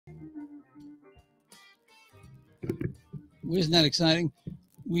Isn't that exciting?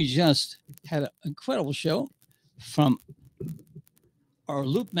 We just had an incredible show from our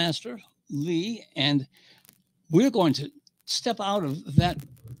loop master, Lee, and we're going to step out of that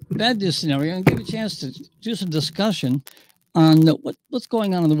bad news scenario and give a chance to do some discussion on what's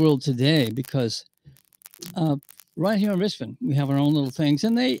going on in the world today, because uh, right here in Richmond, we have our own little things,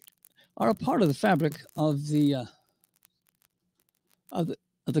 and they are a part of the fabric of of the,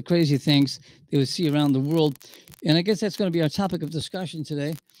 of the crazy things they would see around the world. And I guess that's going to be our topic of discussion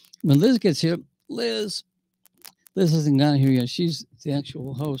today. When Liz gets here, Liz hasn't gotten here yet. She's the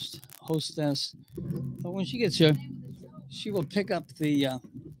actual hostess. But when she gets here, she will pick up the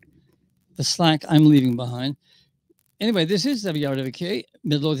slack I'm leaving behind. Anyway, this is WRWK,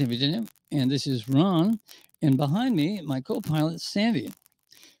 Midlothian, Virginia, and this is Ron. And behind me, my co-pilot, Sandy.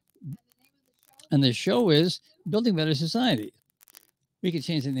 And the show is Building Better Society. We could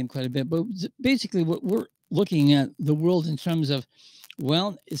change the name quite a bit, but basically what we're looking at the world in terms of,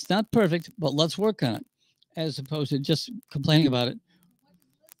 well, it's not perfect, but let's work on it, as opposed to just complaining about it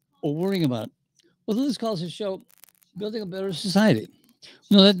or worrying about it. Well, Liz calls the show Building a Better Society.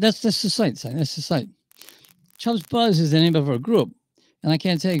 No, that's the site. That's the site. Chubbs Buzz is the name of our group, and I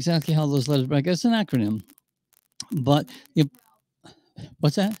can't tell you exactly how those letters, but I guess it's an acronym. But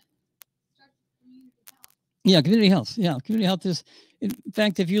what's that? Yeah, community health. Yeah, community health is, in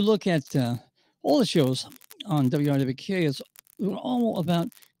fact, if you look at all the shows on WRWK, it's all about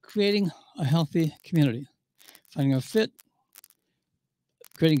creating a healthy community, finding our fit,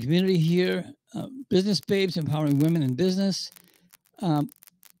 creating community here, business babes, empowering women in business.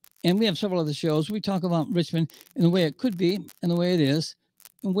 And we have several other shows. We talk about Richmond in the way it could be and the way it is,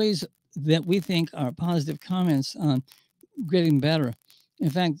 in ways that we think are positive comments on getting better.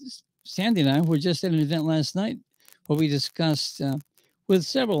 In fact, Sandy and I were just at an event last night where we discussed with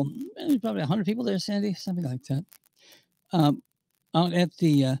several, probably 100 people there, Sandy, something like that, out at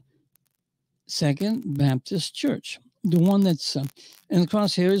the Second Baptist Church, the one that's in the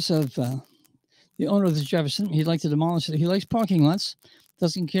crosshairs of the owner of the Jefferson. He'd like to demolish it. He likes parking lots,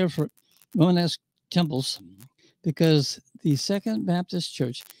 doesn't care for Romanesque temples, because the Second Baptist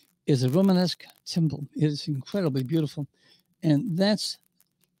Church is a Romanesque temple. It is incredibly beautiful. And that's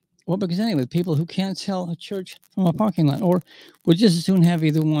what we're presenting with people who can't tell a church from a parking lot, or would just as soon have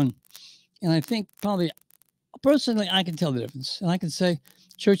either one. And I think probably, personally, I can tell the difference. And I can say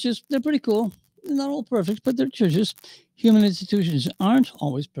churches, they're pretty cool. They're not all perfect, but they're churches. Human institutions aren't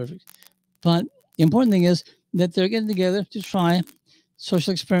always perfect. But the important thing is that they're getting together to try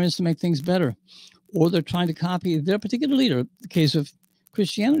social experiments to make things better, or they're trying to copy their particular leader. The case of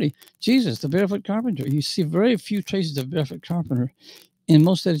Christianity, Jesus, the barefoot carpenter. You see very few traces of barefoot carpenter in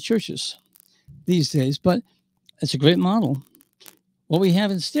most of the churches these days, but it's a great model. What we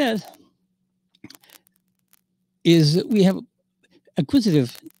have instead is that we have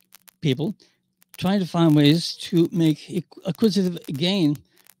acquisitive people trying to find ways to make acquisitive gain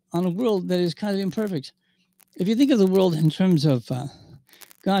on a world that is kind of imperfect. If you think of the world in terms of,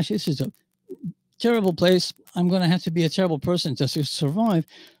 gosh, this is a terrible place, I'm going to have to be a terrible person just to survive.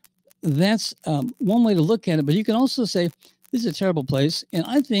 That's one way to look at it. But you can also say, this is a terrible place, and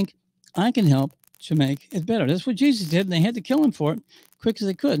I think I can help to make it better. That's what Jesus did, and they had to kill him for it quick as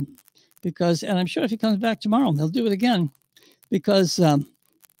they could. Because, and I'm sure if he comes back tomorrow, they'll do it again. Because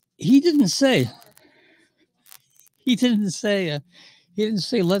he didn't say,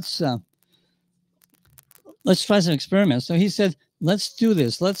 let's try some experiments. So he said, let's do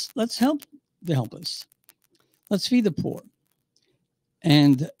this. Let's help the helpless. Let's feed the poor.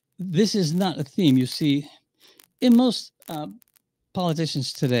 And this is not a theme you see in most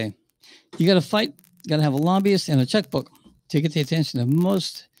politicians today. You got to fight, got to have a lobbyist and a checkbook to get the attention of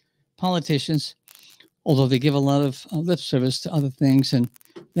most politicians, although they give a lot of lip service to other things. And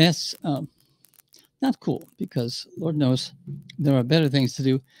that's not cool, because Lord knows there are better things to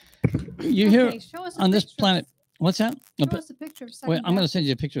do. You're here on this planet. What's that? Show us a picture of Wait, I'm going to send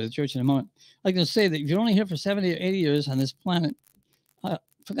you a picture of the church in a moment. I'm going to say that if you're only here for 70 or 80 years on this planet,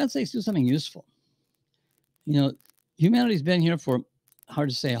 for God's sakes, do something useful. You know, humanity's been here for, hard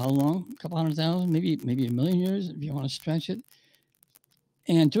to say how long, a couple 100,000, maybe a million years, if you want to stretch it.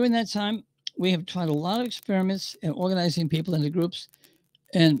 And during that time, we have tried a lot of experiments in organizing people into groups.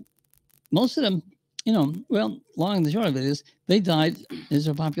 And most of them, you know, well, long and the short of it is, they died as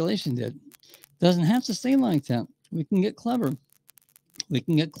their population did. Doesn't have to stay like that. We can get clever.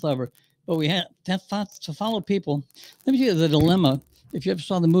 But we have to follow people. Let me tell you the dilemma. If you ever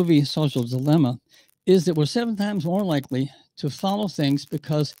saw the movie Social Dilemma, is that we're 7 times more likely to follow things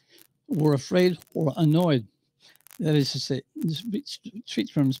because we're afraid or annoyed. That is to say, this street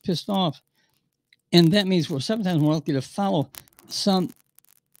term is pissed off. And that means we're 7 times more likely to follow some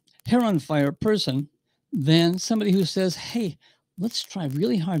hair on fire person than somebody who says, hey, let's try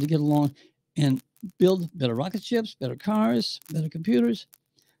really hard to get along and build better rocket ships, better cars, better computers.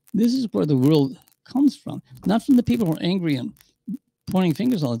 This is where the world comes from, not from the people who are angry and pointing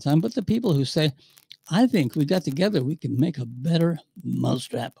fingers all the time, but the people who say, I think we got together, we can make a better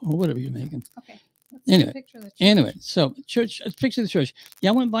mousetrap or whatever you're making. Okay. Anyway, so church, picture of the church. Yeah,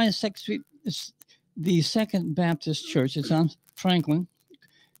 I went by 2nd Street. It's the Second Baptist Church. It's on Franklin,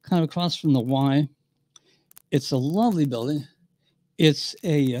 kind of across from the Y. It's a lovely building. It's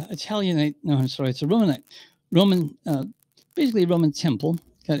a Italianate. No, I'm sorry. It's a Roman, basically a Roman temple.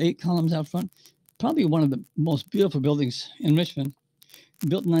 Got 8 columns out front. Probably one of the most beautiful buildings in Richmond.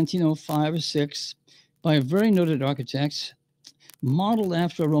 Built in 1905 or 6 by a very noted architects, modeled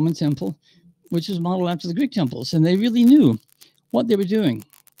after a Roman temple, which is modeled after the Greek temples. And they really knew what they were doing.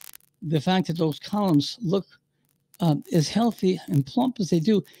 The fact that those columns look as healthy and plump as they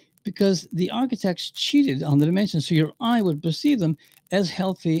do, because the architects cheated on the dimensions, so your eye would perceive them as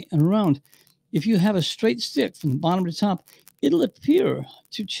healthy and round. If you have a straight stick from the bottom to top, it'll appear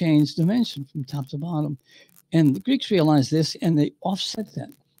to change dimension from top to bottom. And the Greeks realized this, and they offset that.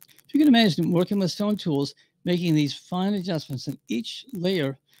 So you can imagine working with stone tools, making these fine adjustments, and each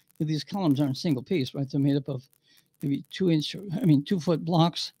layer of these columns aren't a single piece, right? They're made up of maybe 2-foot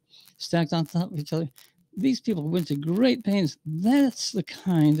blocks stacked on top of each other. These people went to great pains. That's the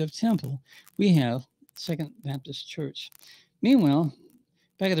kind of temple we have, Second Baptist Church. Meanwhile,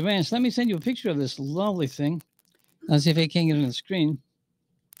 back at the ranch, let me send you a picture of this lovely thing. Let's see if I can get it on the screen.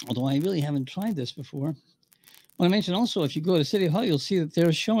 Although I really haven't tried this before. I want to mention also, if you go to City Hall, you'll see that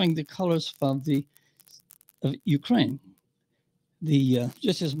they're showing the colors of Ukraine.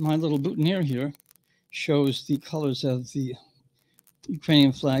 Just as my little boutonniere here shows the colors of the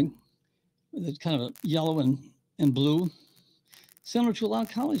Ukrainian flag, it's kind of a yellow and blue, similar to a lot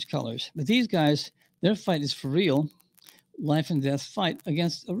of college colors. But these guys, their fight is for real, life and death fight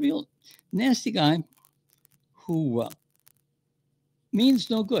against a real nasty guy who means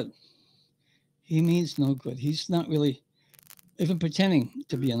no good. He means no good. He's not really even pretending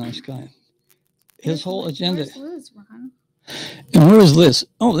to be a nice guy. His whole agenda. Where's Liz, Ron? And where is Liz?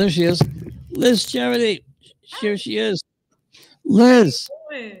 Oh, there she is. Liz Charity. Here she is. Liz.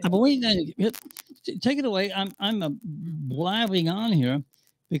 I've been waiting on you. Take it away. I'm blabbing on here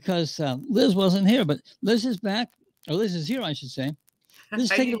because Liz wasn't here, but Liz is back. Or Liz is here, I should say. Liz,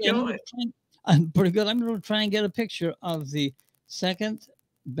 take it away. I'm pretty good. I'm going to try and get a picture of the Second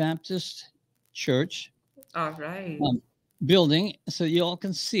Baptist Church. All right. Building, so you all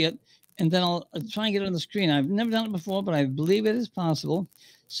can see it. And then I'll try and get it on the screen. I've never done it before, but I believe it is possible.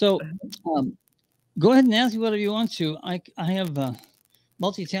 So go ahead and ask me whatever you want to. I have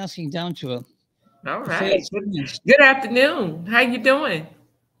multitasking down to a. All right. Good afternoon. How you doing?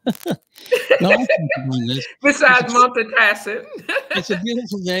 No, besides multitasking. It's a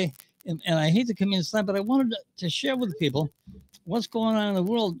beautiful day, and I hate to come in and slap, but I wanted to share with people what's going on in the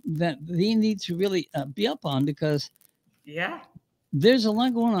world that they need to really be up on, because there's a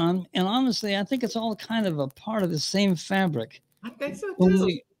lot going on, and honestly, I think it's all kind of a part of the same fabric. I think so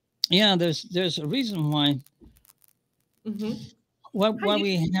too. There's a reason why. Why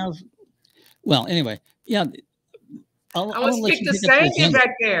we have. Well, anyway, yeah. I want to speak to Sandy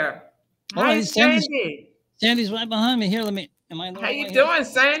back there. Hi, Sandy. Sandy's right behind me. Here, How you doing,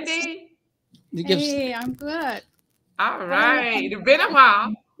 Sandy? Hey, I'm good. All right. It's been a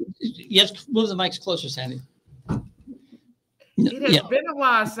while. Yes, move the mics closer, Sandy. It has been a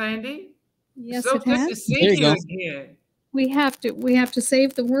while, Sandy. Yes, so it good has. to see you again. We have to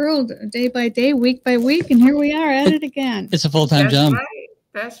save the world day by day, week by week, and here we are at it again. It's a full-time job. Right.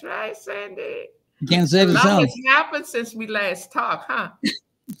 That's right, Sandy. You can't save yourself. A lot has happened since we last talked, huh?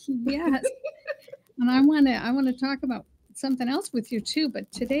 Yes. And I want to talk about something else with you too,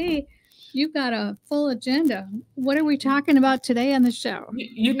 but today you've got a full agenda. What are we talking about today on the show?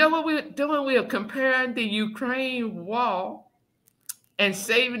 You know what we're doing? We're comparing the Ukraine wall and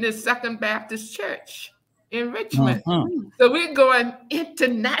saving the Second Baptist Church in Richmond. So we're going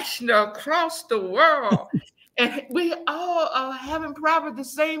international across the world. And we all are having the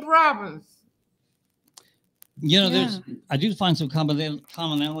same problems. You know, I do find some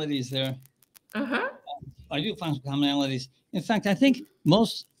commonalities there. I do find some commonalities. In fact, I think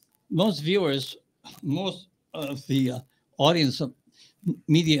most viewers, most of the audience of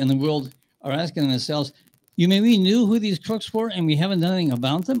media in the world are asking themselves, you mean we knew who these crooks were and we haven't done anything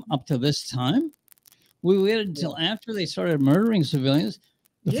about them up to this time? We waited until after they started murdering civilians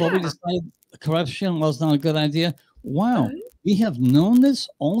before we decided corruption was not a good idea. wow, we have known this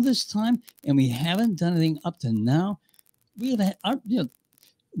all this time and we haven't done anything up to now. We have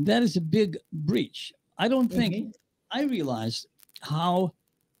that is a big breach. I don't think I realized how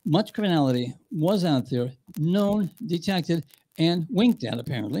much criminality was out there, known, detected, and winked at,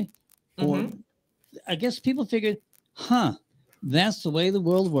 apparently. Or I guess people figured, that's the way the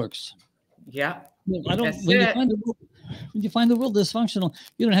world works. Yeah. I don't. When you find the world dysfunctional,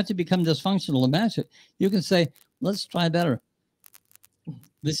 you don't have to become dysfunctional to match it. You can say, let's try better.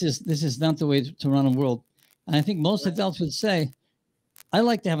 This is not the way to run a world. And I think most adults would say, I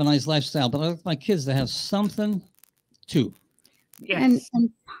like to have a nice lifestyle, but I like my kids to have something too. Yes. And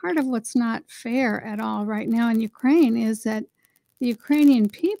part of what's not fair at all right now in Ukraine is that the Ukrainian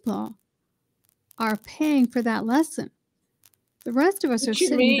people are paying for that lesson. The rest of us are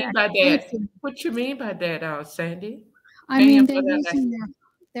sitting back. What you mean by that, Sandy? I mean, they're losing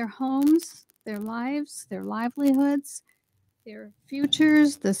their homes, their lives, their livelihoods, their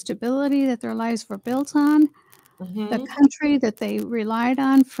futures, the stability that their lives were built on, the country that they relied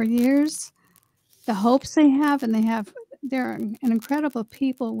on for years, the hopes they have, and they're an incredible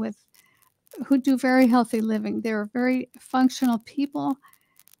people who do very healthy living. They're very functional people.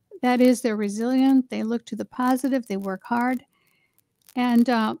 That is, they're resilient. They look to the positive. They work hard. And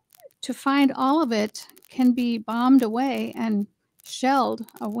to find all of it can be bombed away and shelled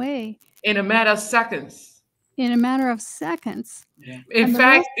away. In a matter of seconds. In a matter of seconds. Yeah. In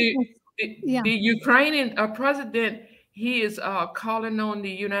fact, the Ukrainian president, he is calling on the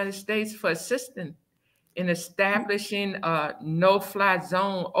United States for assistance in establishing a no-fly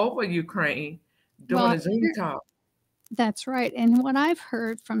zone over Ukraine during his Zoom talk. That's right. And what I've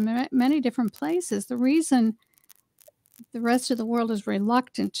heard from many different places, the reason the rest of the world is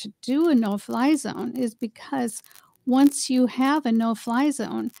reluctant to do a no-fly zone is because once you have a no-fly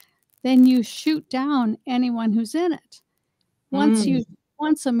zone, then you shoot down anyone who's in it.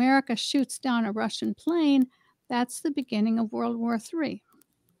 Once America shoots down a Russian plane, that's the beginning of World War III.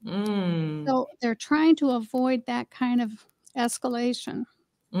 So they're trying to avoid that kind of escalation.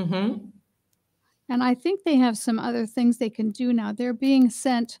 And I think they have some other things they can do now. They're being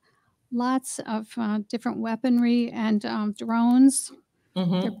sent lots of different weaponry and drones.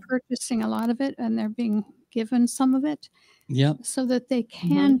 They're purchasing a lot of it, and they're being given some of it. So that they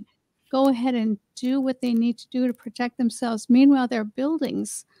can go ahead and do what they need to do to protect themselves. Meanwhile, their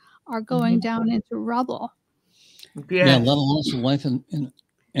buildings are going down into rubble. Yeah, a lot of loss of life and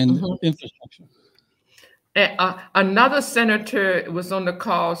infrastructure. Another senator was on the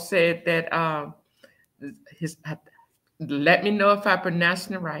call, said that let me know if I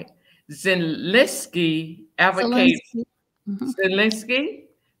pronounced it right. Zelensky advocated. Zelensky?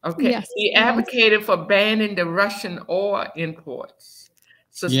 Okay. Yes, he advocated for banning the Russian oil imports,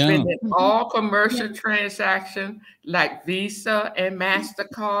 suspending all commercial transactions like Visa and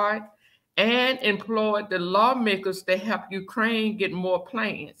MasterCard, and implored the lawmakers to help Ukraine get more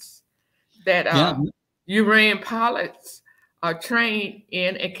planes that Ukrainian pilots are trained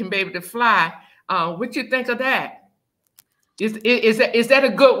in and can be able to fly. What you think of that? Is that a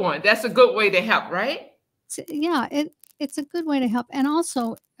good one? That's a good way to help, right? Yeah, it's a good way to help. And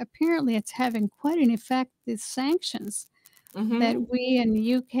also, apparently, it's having quite an effect, the sanctions that we in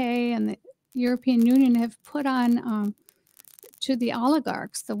the UK and the European Union have put on to the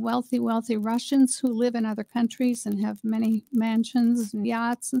oligarchs, the wealthy Russians who live in other countries and have many mansions and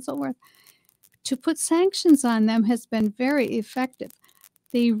yachts and so forth. To put sanctions on them has been very effective.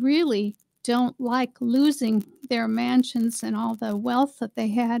 They really don't like losing their mansions and all the wealth that they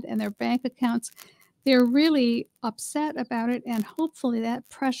had and their bank accounts. They're really upset about it, and hopefully that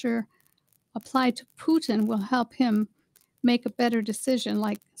pressure applied to Putin will help him make a better decision,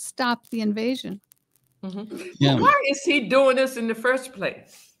 like stop the invasion. Well, why is he doing this in the first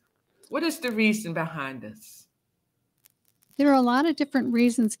place? What is the reason behind this? There are a lot of different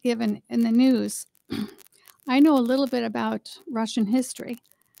reasons given in the news. I know a little bit about Russian history.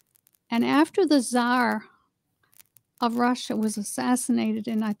 And after the Tsar of Russia was assassinated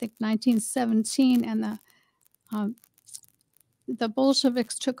in, I think, 1917, and the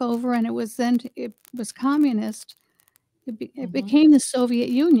Bolsheviks took over, and it was communist, it became the Soviet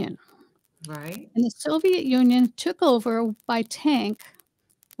Union. Right. And the Soviet Union took over by tank,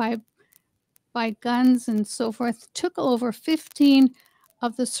 by guns and so forth, took over 15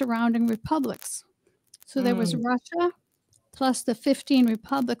 of the surrounding republics. So there was Russia, plus the 15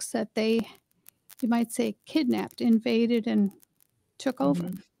 republics that you might say, kidnapped, invaded, and took over.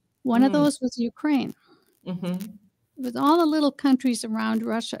 One of those was Ukraine. With all the little countries around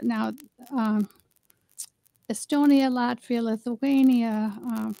Russia. Now, Estonia, Latvia, Lithuania,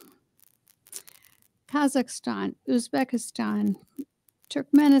 Kazakhstan, Uzbekistan,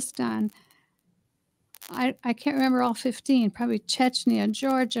 Turkmenistan. I can't remember all 15, probably Chechnya,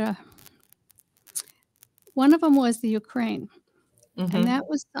 Georgia. One of them was the Ukraine. And that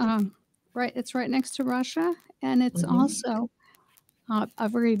was right. It's right next to Russia. And it's also a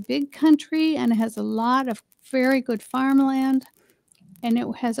very big country, and it has a lot of very good farmland. And it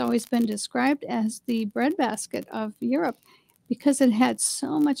has always been described as the breadbasket of Europe because it had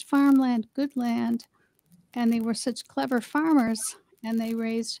so much farmland, good land, and they were such clever farmers, and they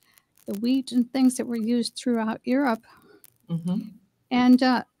raised the wheat and things that were used throughout Europe. And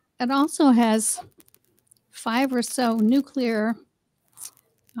it also has 5 or so nuclear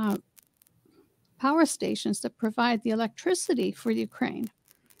power stations that provide the electricity for Ukraine.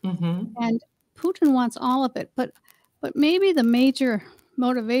 And Putin wants all of it, but maybe the major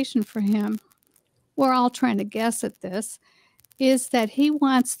motivation for him, we're all trying to guess at this, is that he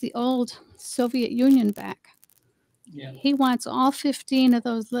wants the old Soviet Union back. Yeah. He wants all 15 of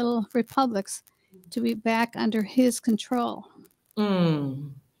those little republics to be back under his control.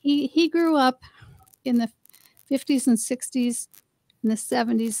 He grew up in the 50s and 60s and the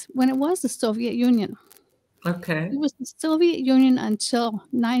 70s when it was the Soviet Union. Okay. It was the Soviet Union until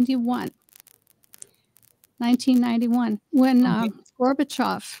 1991, when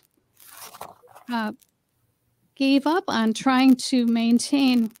Gorbachev gave up on trying to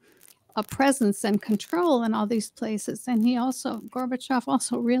maintain a presence and control in all these places. And Gorbachev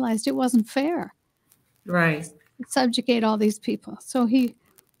also realized it wasn't fair. Right. To subjugate all these people. So he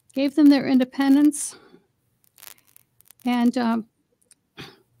gave them their independence. And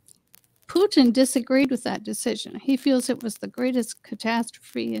Putin disagreed with that decision. He feels it was the greatest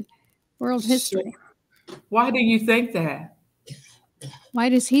catastrophe in world history. Why do you think that? Why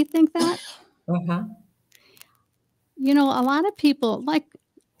does he think that? You know, a lot of people, like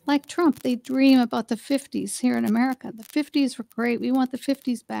Trump, they dream about the 50s here in America. The 50s were great. We want the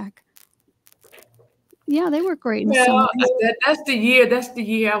 50s back. Yeah, they were great. Well, that's the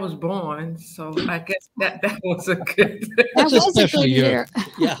year I was born. So I guess that was a good. That was a good year.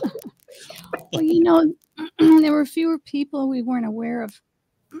 Yeah. Well, you know, there were fewer people. We weren't aware of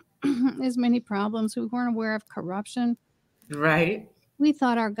as many problems. We weren't aware of corruption. Right. We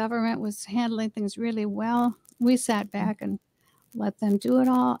thought our government was handling things really well. We sat back and let them do it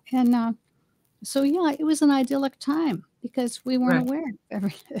all. And so, yeah, it was an idyllic time because we weren't aware of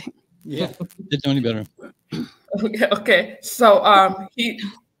everything. Yeah, didn't know any better. Okay. So I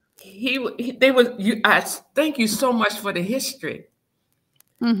thank you so much for the history.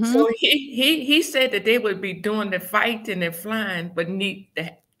 So he said that they would be doing the fighting and flying beneath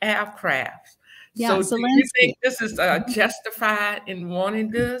the aircrafts. Yeah, so do you think this is justified in wanting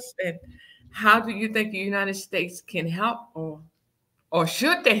this? And how do you think the United States can help, or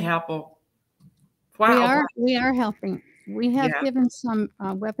should they help? Or we are helping. We have given some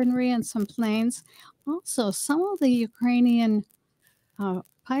weaponry and some planes. Also, some of the Ukrainian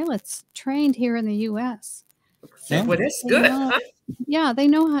pilots trained here in the U.S. Well, that's good. Yeah, they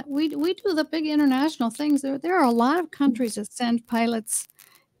know how. We do the big international things. There are a lot of countries that send pilots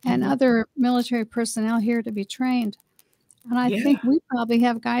and other military personnel here to be trained. And I think we probably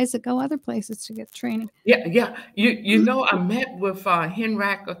have guys that go other places to get training. Yeah. You know, I met with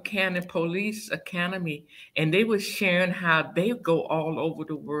Henracker County Police Academy, and they were sharing how they go all over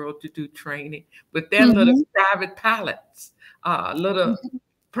the world to do training with their little private pilots, little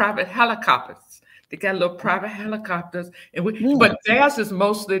private helicopters. They got little private helicopters, and but theirs is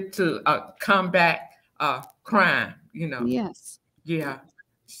mostly to combat crime. You know. Yes. Yeah.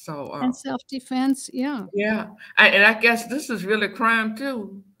 So and self-defense, yeah. And I guess this is really crime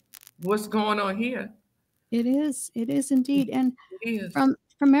too. What's going on here? It is indeed. And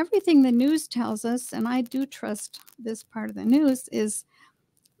from everything the news tells us, and I do trust this part of the news, is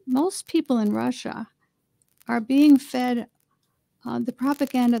most people in Russia are being fed the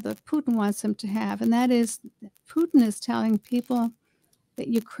propaganda that Putin wants them to have, and that is Putin is telling people that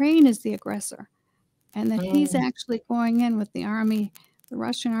Ukraine is the aggressor, and that he's actually going in with the army, the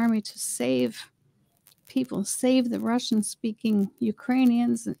Russian army, to save people, save the Russian-speaking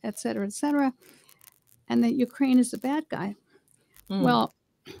Ukrainians, et cetera, and that Ukraine is the bad guy. Well,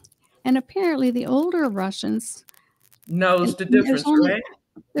 and apparently the older Russians knows the difference, right?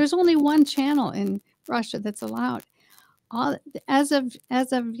 There's only one channel in Russia that's allowed. As of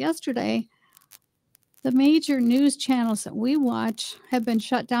yesterday, the major news channels that we watch have been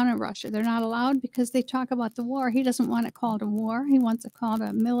shut down in Russia. They're not allowed because they talk about the war. He doesn't want it called a war. He wants it called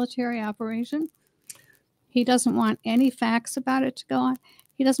a military operation. He doesn't want any facts about it to go on.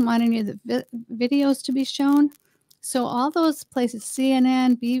 He doesn't want any of the videos to be shown. So all those places,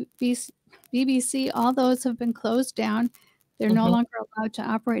 CNN, BBC, all those have been closed down. They're no longer allowed to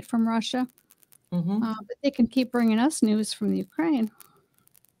operate from Russia. But they can keep bringing us news from the Ukraine.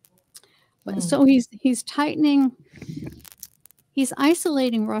 But so he's tightening, he's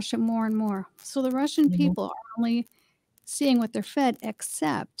isolating Russia more and more. So the Russian people are only seeing what they're fed,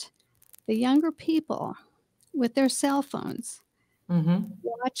 except the younger people with their cell phones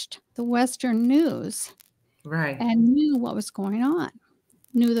watched the Western news and knew what was going on,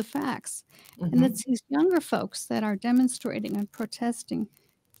 knew the facts. And it's these younger folks that are demonstrating and protesting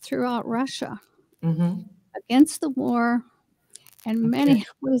throughout Russia against the war. And many,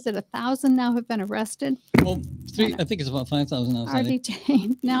 what is it, 1,000 now have been arrested? Well, I think it's about 5,000 now. Are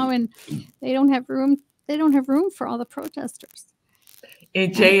detained now, and they don't have room. They don't have room for all the protesters.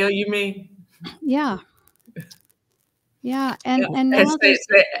 In jail, you mean? Yeah. Yeah, and now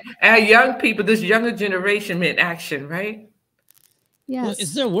our young people, this younger generation, in action, right? Yes, well,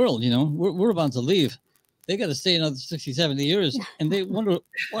 it's their world. You know, we're about to leave. They got to stay another 60, 70 years, and they wonder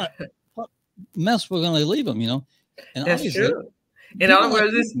what mess we're going to leave them. You know, and that's true. In other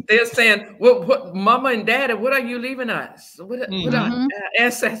words, they're saying, "What, Mama and Daddy? What are you leaving us? What our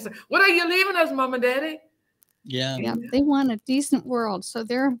ancestors? What are you leaving us, Mama and Daddy?" Yeah. Yeah, they want a decent world, so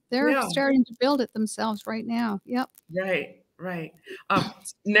they're starting to build it themselves right now. Yep. Right.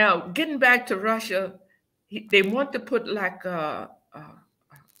 Now, getting back to Russia, they want to put like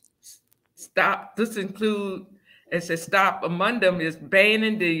stop. This include, it says stop among them is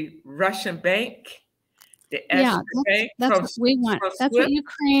banning the Russian bank. That's what we want. That's what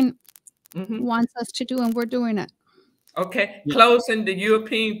Ukraine wants us to do, and we're doing it. Okay, closing the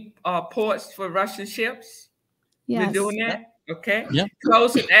European ports for Russian ships. Yes. We're doing that. Okay. Yeah.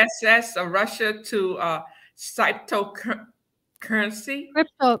 Closing access of Russia to cryptocurrency.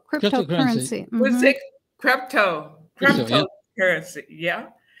 Cryptocurrency. What's it? Cryptocurrency. Yeah.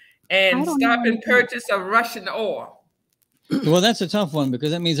 And stopping purchase of Russian oil. Well, that's a tough one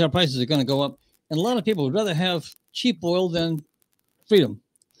because that means our prices are going to go up. And a lot of people would rather have cheap oil than freedom.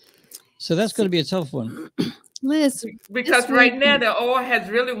 So that's going to be a tough one. Liz. Because right now the oil has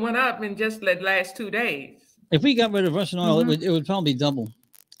really went up in just the last 2 days. If we got rid of Russian oil, it would probably double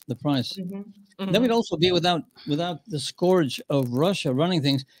the price. Then we'd also be without the scourge of Russia running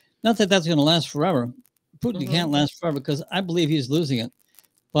things. Not that that's going to last forever. Putin can't last forever because I believe he's losing it.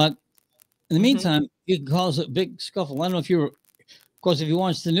 But in the meantime, he can cause a big scuffle. I don't know if you were, of course, if you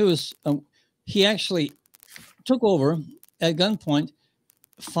watched the news, he actually took over at gunpoint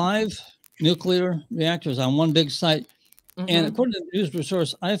 5 nuclear reactors on one big site. And according to the news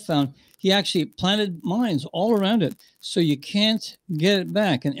resource I found, he actually planted mines all around it. So you can't get it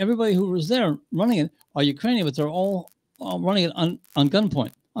back. And everybody who was there running it are Ukrainian, but they're all running it on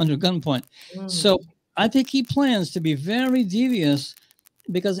gunpoint, under gunpoint. So I think he plans to be very devious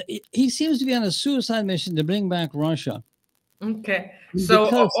because he seems to be on a suicide mission to bring back Russia. Okay. So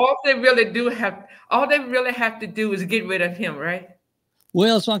all they really have to do is get rid of him, right?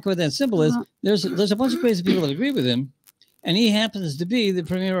 Well, it's not quite that simple. There's a bunch of crazy people that agree with him. And he happens to be the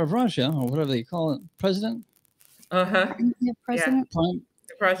premier of Russia, or whatever they call it, president. President. The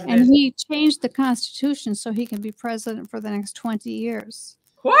president. And he changed the Constitution so he can be president for the next 20 years.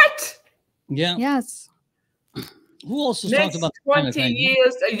 What? Yeah. Yes. Who also next talked about 20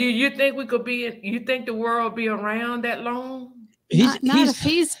 years? You think we could be? You think the world will be around that long? Not if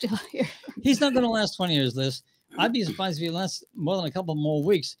he's still here. He's not going to last 20 years, Liz. I'd be surprised if he lasts more than a couple more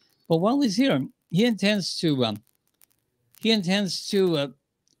weeks. But while he's here, he intends to. He intends to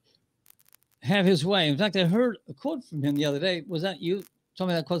have his way. In fact, I heard a quote from him the other day. Was that you? Told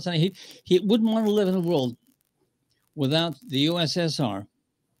me that quote. Saying he wouldn't want to live in a world without the USSR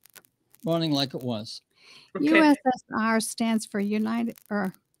running like it was. Okay. USSR stands for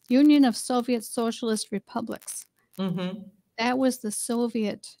Union of Soviet Socialist Republics. That was the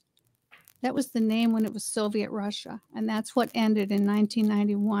Soviet. That was the name when it was Soviet Russia, and that's what ended in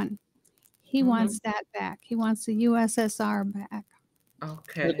 1991. He wants that back. He wants the USSR back.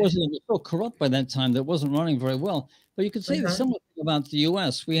 Okay. It was so corrupt by that time that it wasn't running very well. But you could say the similar thing about the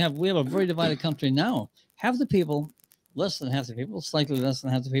U.S. We have a very divided country now. Half the people, less than half the people, slightly less than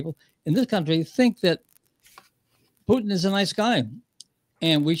half the people in this country think that Putin is a nice guy,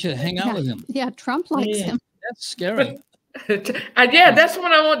 and we should hang out with him. Yeah, Trump likes him. That's scary. That's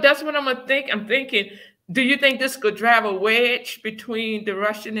what I want. That's what I'm gonna think. I'm thinking. Do you think this could drive a wedge between the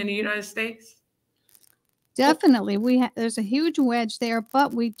Russian and the United States? Definitely. There's a huge wedge there,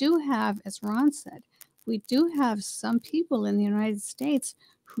 but we do have, as Ron said, we do have some people in the United States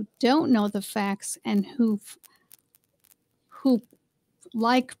who don't know the facts and who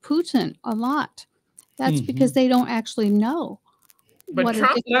like Putin a lot. That's because they don't actually know But what a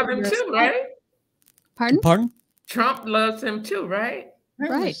Trump loved him dictator is too, like. right? Pardon? Pardon? Trump loves him too, right?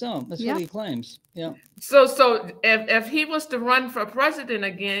 Apparently Right. so. That's Yep. what he claims. Yeah. So if he was to run for president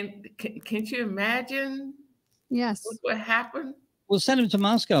again, can't you imagine Yes. what would happen? We'll send him to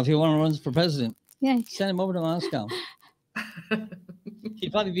Moscow if you want to run for president. Yeah. Send him over to Moscow.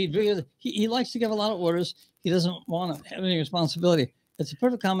 He'd probably be very, he likes to give a lot of orders. He doesn't want to have any responsibility. It's a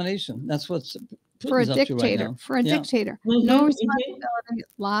perfect combination. That's what's For a Putin's up to right dictator. now. For a Yeah. dictator. Mhm, No mhm. responsibility.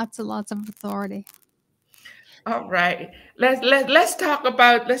 Lots and lots of authority. All right. Let's talk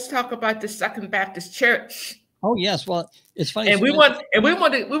about the Second Baptist Church. Oh yes. Well, it's funny. And you we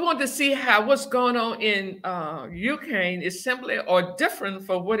want to see how what's going on in Ukraine is similar or different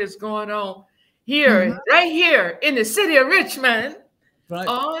from what is going on here, right here in the city of Richmond, right.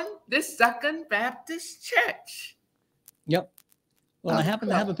 on the Second Baptist Church. Yep. Well, I happen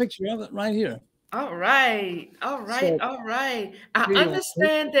to have a picture of it right here. All right. All right. So- All right. I Here you go.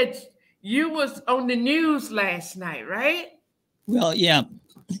 understand that you was on the news last night, right? Well, yeah.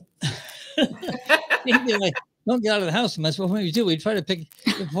 Anyway, don't get out of the house much. But when we do, we try to pick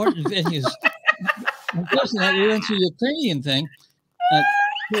important venues. Unfortunately, we went to the Ukrainian thing,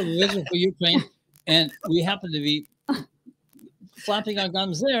 for Ukraine, and we happened to be flapping our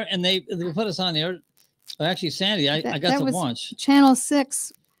gums there, and they put us on air. Actually, Sandy, I got to watch Channel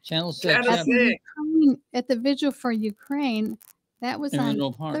 6. Channel 6. Channel At the, Ukraine, at the Vigil for Ukraine. That was In on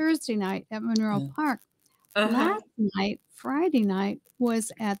Monroe Park. Thursday night at Monroe Park. Last night, Friday night,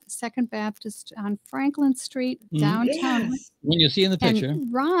 was at the Second Baptist on Franklin Street, downtown. Yes. When you see in the picture,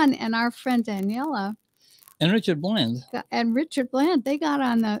 And Ron and our friend Daniela and Richard Bland. and Richard Bland, they got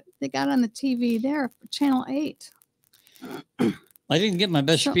on the TV there for Channel 8. I didn't get my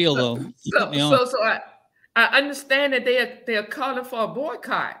best spiel though. You cut me off. So I understand that they are calling for a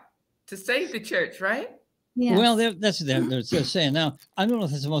boycott to save the church, right? Yes. Well, that's they're saying now. I don't know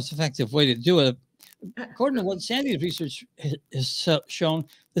if it's the most effective way to do it. According to what Sandy's research has shown,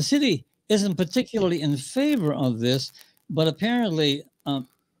 the city isn't particularly in favor of this, but apparently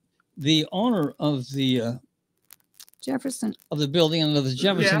the owner of the Jefferson of the building and of the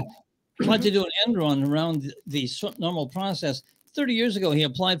Jefferson tried to do an end run around the normal process. 30 years ago, he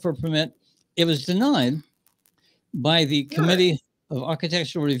applied for a permit. It was denied by the Committee of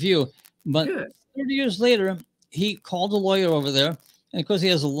Architectural Review, but 30 years later, he called a lawyer over there. And of course, he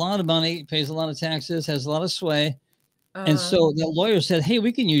has a lot of money, pays a lot of taxes, has a lot of sway. And so the lawyer said, hey,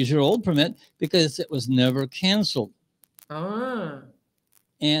 we can use your old permit because it was never canceled. And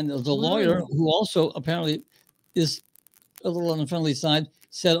the lawyer, who also apparently is a little on the friendly side,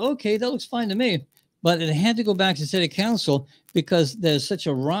 said, okay, that looks fine to me. But it had to go back to city council because there's such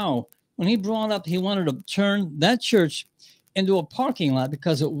a row. When he brought up, he wanted to turn that church into a parking lot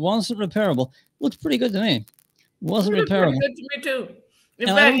because it wasn't repairable. Looks pretty good to me. Wasn't repairable. Good to me too. In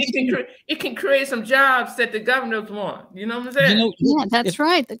fact, it can create some jobs that the governors want. You know what I'm saying? Yeah, that's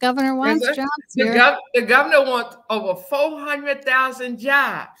right. The governor wants jobs here. The governor wants over 400,000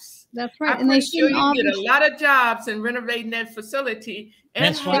 jobs. That's right. And they should all get a lot of jobs in renovating that facility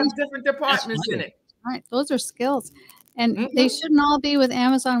and have different departments in it. Right. Those are skills. And they shouldn't all be with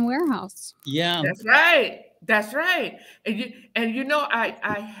Amazon Warehouse. Yeah. That's right. That's right. And you know, I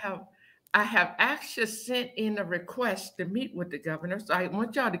have actually sent in a request to meet with the governor. So I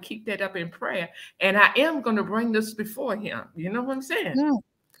want y'all to keep that up in prayer. And I am going to bring this before him. You know what I'm saying?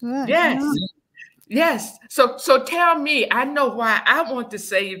 Good. Yes. Yeah. Yes. So tell me, I know why I want to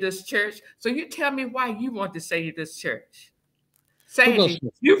save this church. So you tell me why you want to save this church. Sandy,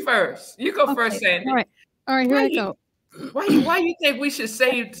 you first. You go first, Sandy. All right, here I go. Why you think we should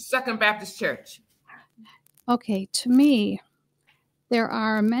save the Second Baptist Church? Okay, to me, there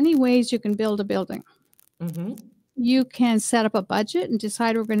are many ways you can build a building. You can set up a budget and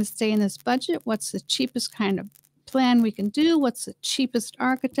decide we're going to stay in this budget. What's the cheapest kind of plan we can do? What's the cheapest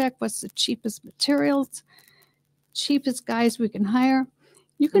architect? What's the cheapest materials? Cheapest guys we can hire?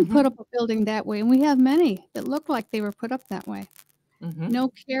 You can put up a building that way. And we have many that look like they were put up that way.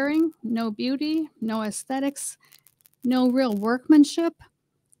 No caring, no beauty, no aesthetics, no real workmanship.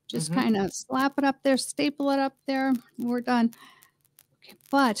 Just kind of slap it up there, staple it up there. We're done. Okay.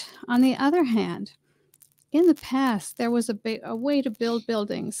 But on the other hand, in the past, there was a way to build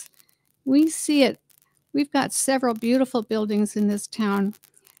buildings. We see it. We've got several beautiful buildings in this town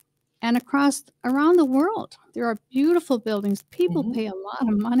and around the world. There are beautiful buildings. People pay a lot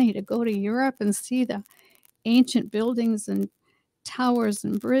of money to go to Europe and see the ancient buildings and towers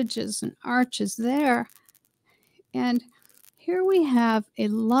and bridges and arches there. And here we have a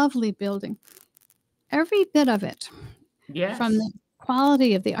lovely building. Every bit of it, from the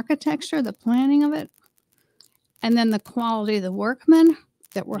quality of the architecture, the planning of it, and then the quality of the workmen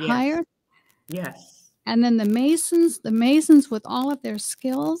that were hired. Yes. And then the masons with all of their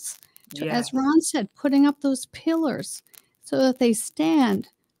skills, to, as Ron said, putting up those pillars so that they stand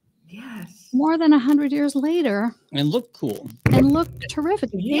more than 100 years later. And look cool. And look terrific.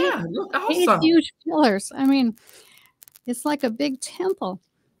 Yeah, look awesome. 8 huge pillars. I mean, it's like a big temple.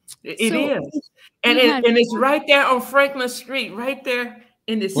 It is. And it's right there on Franklin Street, right there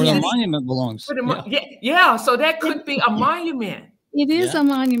in the city. Where the monument belongs. So that could be a monument. It is a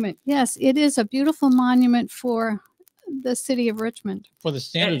monument. Yes, it is a beautiful monument for the city of Richmond. For the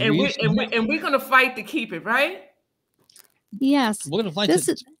standard. And we're going to fight to keep it, right? Yes. We're going to fight this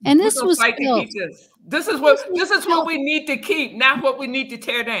was built. This is what we need to keep, not what we need to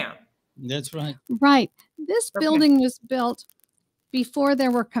tear down. That's right. Right. This building was built before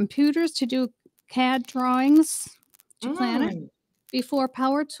there were computers to do CAD drawings to plan it, before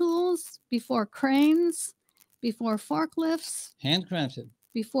power tools, before cranes, before forklifts, handcrafted,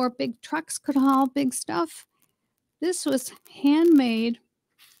 before big trucks could haul big stuff. This was handmade,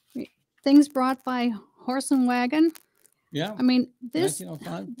 things brought by horse and wagon. Yeah. I mean,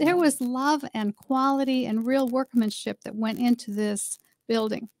 there was love and quality and real workmanship that went into this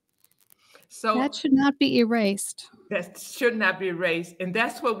building. So that should not be erased. That should not be erased. And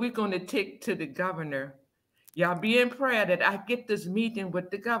that's what we're going to take to the governor. Y'all be in prayer that I get this meeting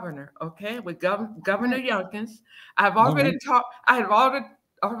with the governor, okay? With Governor Youngkin. I've already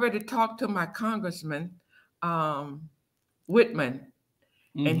talked to my congressman, Whitman,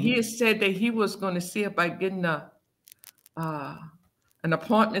 and he has said that he was going to see about getting an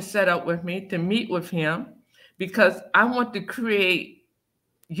appointment set up with me to meet with him, because I want to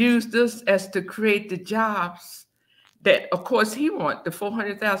use this as to create the jobs that, of course, he wants, the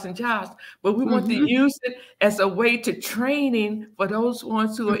 400,000 jobs, but we want to use it as a way to training for those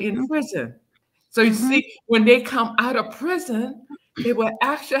ones who are in prison. So you see, when they come out of prison, they will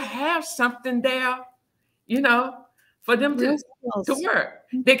actually have something there, for them to work.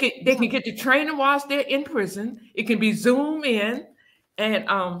 They can get the training whilst they're in prison. It can be Zoom in, and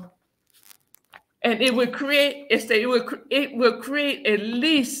it would create. It will create at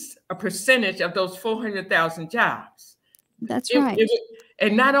least a percentage of those 400,000 jobs. That's right.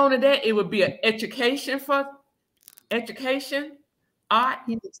 And not only that, it would be an education, art,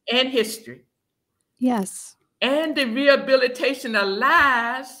 and history. Yes. And the rehabilitation of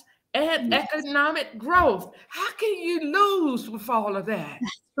lives and economic growth. How can you lose with all of that?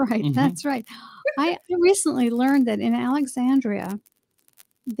 That's right. That's right. I recently learned that in Alexandria,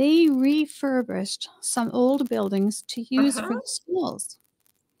 they refurbished some old buildings to use for the schools.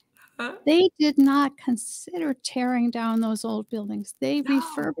 They did not consider tearing down those old buildings. They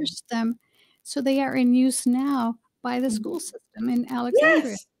refurbished them, so they are in use now by the school system in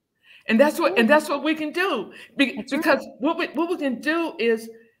Alexandria. Yes. And that's what we can do. Because what we can do is,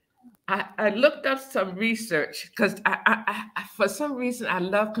 I looked up some research, because I for some reason I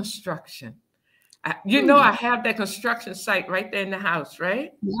love construction. I have that construction site right there in the house,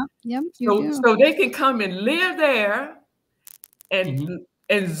 right? Yep. So they can come and live there, and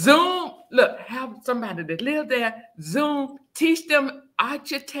Zoom, look, have somebody that live there, Zoom, teach them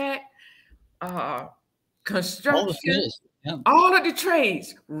architect, construction, all of the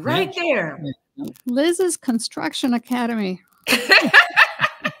trades right there. Liz's Construction Academy.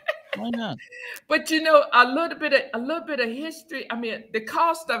 Why not? But a little bit of history. I mean, the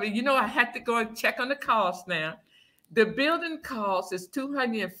cost of it. I had to go and check on the cost now. The building cost is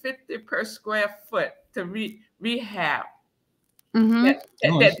 $250 per square foot to rehab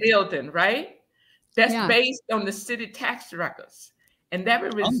that building, right? That's based on the city tax records, and that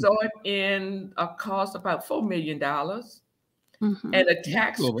would result in a cost about $4 million. And a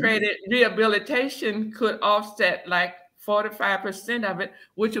tax credit rehabilitation could offset like 45% of it,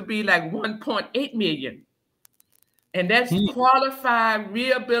 which would be like 1.8 million. And that's qualified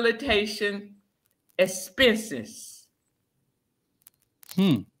rehabilitation expenses.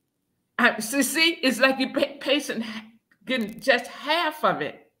 See, it's like you patient getting just half of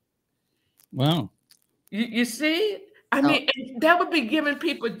it. Wow. You see? I mean, that would be giving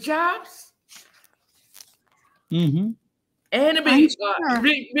people jobs. And it would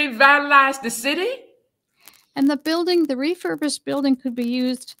be revitalize the city. And the refurbished building could be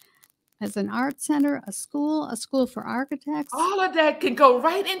used as an art center, a school for architects. All of that can go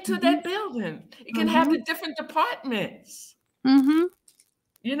right into that building. It can have the different departments. And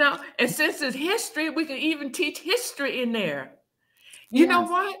since it's history, we can even teach history in there. You know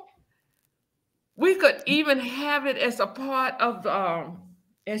what? We could even have it as a part of,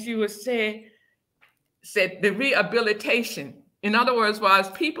 as you would say, the rehabilitation. In other words, while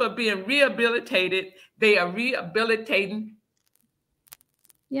people are being rehabilitated, they are rehabilitating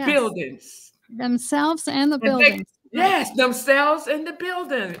buildings. Themselves and the buildings. Yes, themselves and the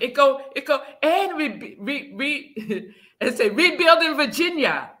building. It go, and rebuilding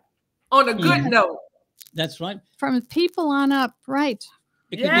Virginia on a good note. That's right. From people on up, right?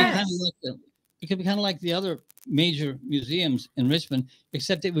 It could be kind of like it could be kind of like the other major museums in Richmond,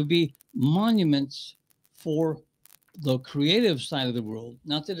 except it would be monuments for the creative side of the world,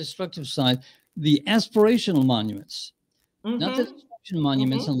 not the destructive side. The aspirational monuments, not the destruction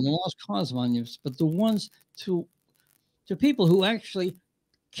monuments and the lost cause monuments, but the ones to people who actually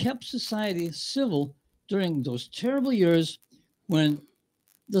kept society civil during those terrible years when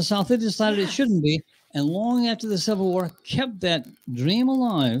the South had decided it shouldn't be, and long after the Civil War, kept that dream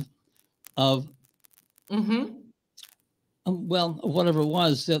alive of, well, whatever it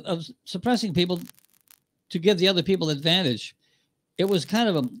was, of suppressing people to give the other people advantage. It was kind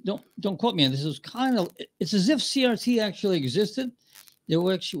of a, don't quote me on this, it was kind of, it's as if CRT actually existed.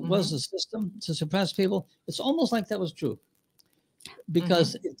 There actually was a system to suppress people. It's almost like that was true,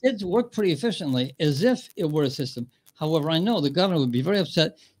 because it did work pretty efficiently, as if it were a system. However, I know the governor would be very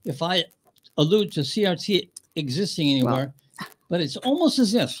upset if I allude to CRT existing anywhere, but it's almost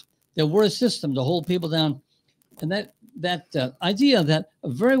as if there were a system to hold people down. And that idea that a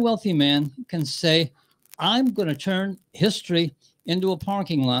very wealthy man can say, I'm going to turn history into a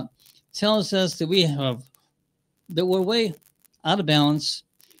parking lot, tells us that we're way out of balance.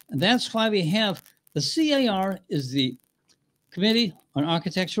 And that's why we have the CAR is the Committee on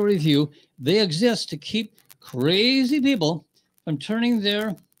Architectural Review. They exist to keep crazy people from turning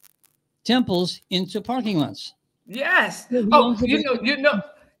their temples into parking lots. Yes. Oh, you know,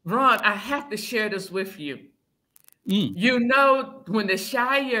 Ron, I have to share this with you. You know, when the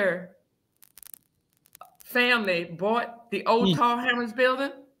Shire family bought the old Tall Hammers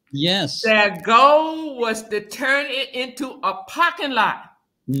building, yes, their goal was to turn it into a parking lot.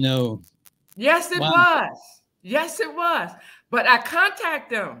 No. Yes, it was. Yes, it was. But I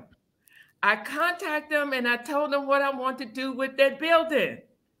contacted them. And I told them what I want to do with that building.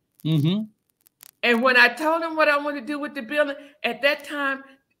 And when I told them what I want to do with the building, at that time,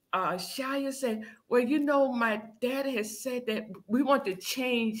 Shire said, well, you know, my dad has said that we want to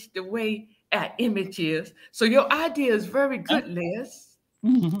change the way our image is. So your idea is very good, Liz.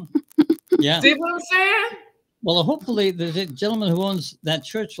 Yeah. See what I'm saying? Well, hopefully the gentleman who owns that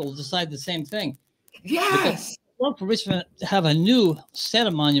church will decide the same thing. Yes. Well, for Richmond to have a new set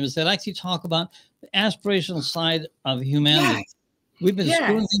of monuments that actually talk about the aspirational side of humanity. Yes. We've been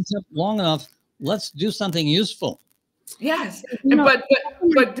screwing things up long enough. Let's do something useful. Yes, but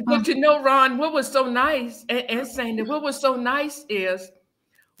you know, Ron, what was so nice, and saying that what was so nice is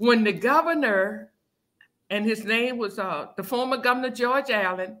when the governor, and his name was the former governor George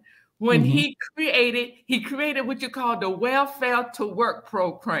Allen, when he created what you call the Welfare to Work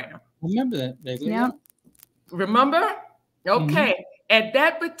program. Remember that, baby? Yeah. Remember? Okay. At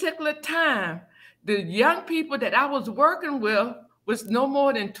that particular time, the young people that I was working with was no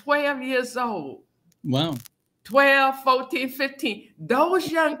more than 12 years old. Wow. 12, 14, 15.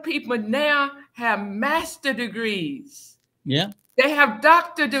 Those young people now have master degrees. Yeah. They have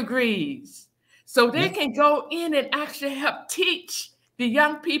doctor degrees. So they can go in and actually help teach the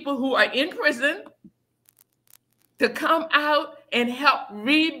young people who are in prison to come out and help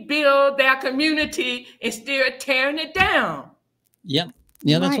rebuild their community instead of tearing it down. Yeah.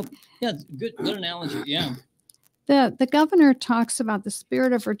 Yeah, that's good analogy. Yeah. The governor talks about the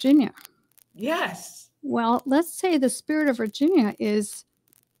spirit of Virginia. Yes. Well, let's say the spirit of Virginia is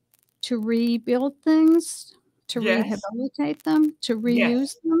to rebuild things, to rehabilitate them, to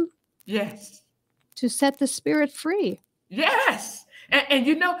reuse them. Yes. To set the spirit free. Yes. And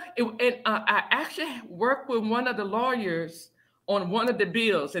you know, I actually worked with one of the lawyers on one of the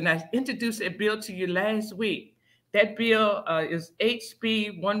bills, and I introduced a bill to you last week. That bill is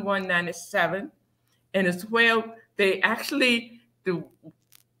HB 1197, and it's where they actually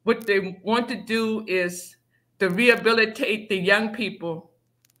what they want to do is to rehabilitate the young people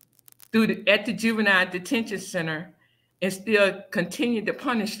at the juvenile detention center and still continue to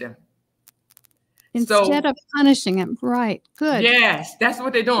punish them. Instead of punishing them. Right. Good. Yes, that's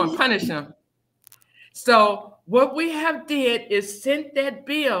what they're doing, punish them. So what we have did is sent that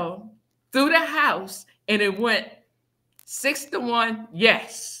bill through the House, and it went 6-1,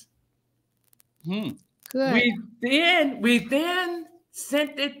 yes. Good. We then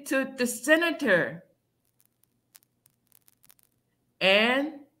sent it to the senator,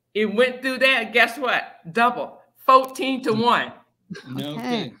 and it went through there. Guess what? Double, 14-1.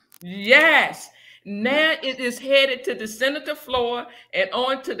 Okay. Yes. Now it is headed to the senator floor and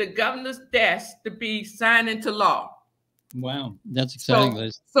on to the governor's desk to be signed into law. Wow, that's exciting,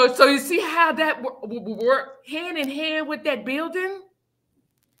 Liz. So you see how that work hand in hand with that building?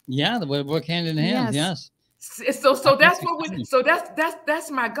 Yeah, they work hand in hand. Yes. So that's what we. So that's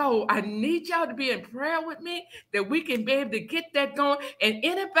my goal. I need y'all to be in prayer with me that we can be able to get that going. And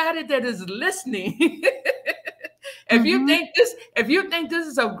anybody that is listening, if you think this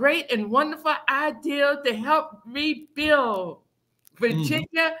is a great and wonderful idea to help rebuild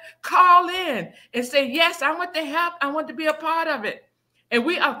Virginia, call in and say, yes, I want to help. I want to be a part of it. And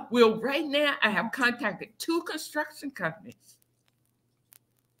right now, I have contacted 2 construction companies.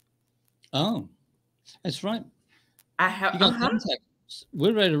 Oh, that's right. I have.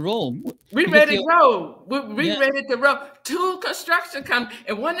 We're ready to roll. We're ready to roll. We're ready to roll. 2 construction companies,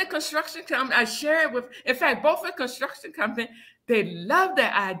 and one of the construction companies I shared with. In fact, both the construction companies, they love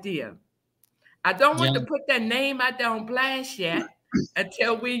that idea. I don't want to put that name out there on blast yet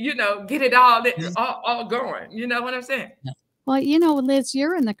until we, get it all going. You know what I'm saying? Well, Liz,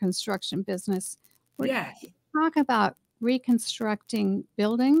 you're in the construction business. Talk about reconstructing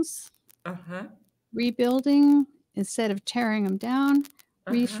buildings, rebuilding instead of tearing them down,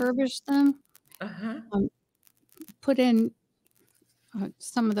 refurbish them, put in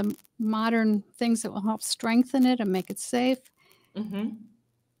some of the modern things that will help strengthen it and make it safe.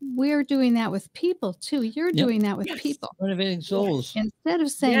 We're doing that with people too. You're doing that with people. Renovating souls. Instead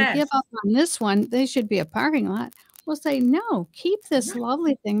of saying, give up on this one, they should be a parking lot. We'll say, no, keep this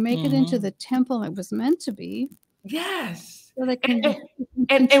lovely thing, make it into the temple it was meant to be. Yes. So that can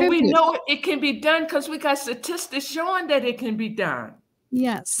and we know it can be done because we got statistics showing that it can be done.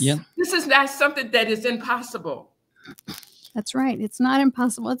 Yes. Yeah. This is not something that is impossible. That's right. It's not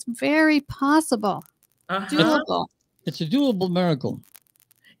impossible. It's very possible. Doable. It's a doable miracle.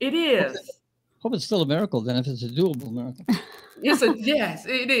 It is. Hope it's still a miracle then if it's a doable miracle. Yes,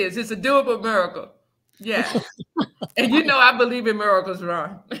 it is. It's a doable miracle. Yeah. And I believe in miracles,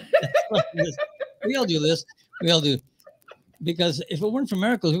 Ron. We all do this. We all do. Because if it weren't for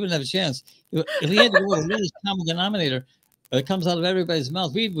miracles, we wouldn't have a chance. If we had to go with the lowest common denominator that comes out of everybody's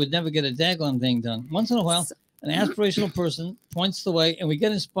mouth, we would never get a daggone thing done. Once in a while, an aspirational person points the way and we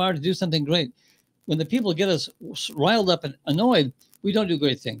get inspired to do something great. When the people get us riled up and annoyed, we don't do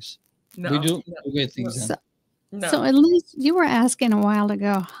great things. We do great things. So at least you were asking a while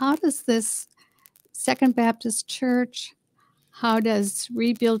ago, how does this Second Baptist Church, how does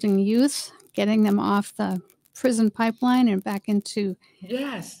rebuilding youth, getting them off the prison pipeline and back into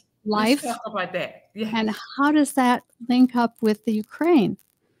life? Let's talk about that. Yes. And how does that link up with the Ukraine?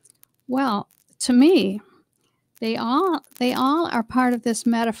 Well, to me, they all are part of this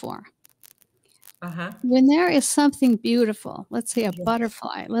metaphor. When there is something beautiful, let's say a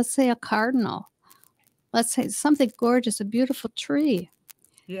butterfly, let's say a cardinal, let's say something gorgeous, a beautiful tree,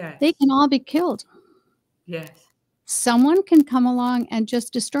 they can all be killed. Yes. Someone can come along and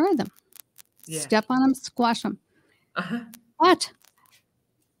just destroy them, step on them, squash them. But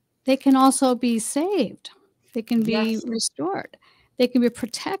they can also be saved. They can be restored. They can be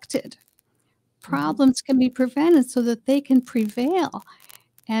protected. Problems can be prevented so that they can prevail.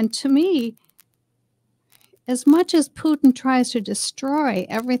 And to me, as much as Putin tries to destroy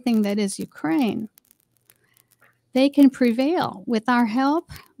everything that is Ukraine, they can prevail with our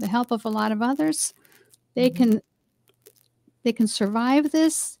help, the help of a lot of others. They can survive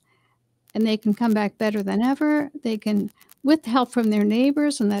this, and they can come back better than ever. They can, with help from their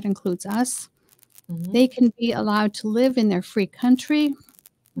neighbors, and that includes us, they can be allowed to live in their free country,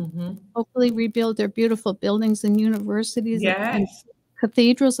 hopefully rebuild their beautiful buildings and universities and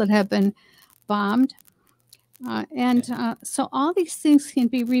cathedrals that have been bombed. So all these things can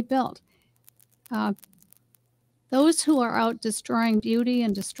be rebuilt. Those who are out destroying beauty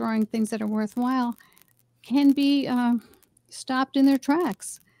and destroying things that are worthwhile can be stopped in their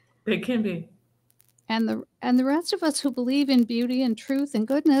tracks. They can be. And the rest of us who believe in beauty and truth and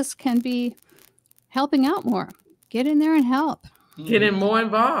goodness can be helping out more. Get in there and help. Getting more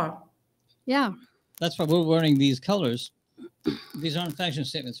involved. Yeah. That's why we're wearing these colors. These aren't fashion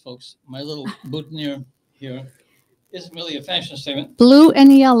statements, folks. My little boutonniere here isn't really a fashion statement. Blue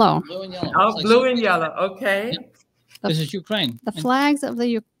and yellow. Blue and yellow. Oh, blue and yellow. Okay. Yeah. This is Ukraine. The flags of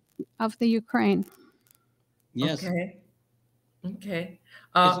the Ukraine. Yes. Okay.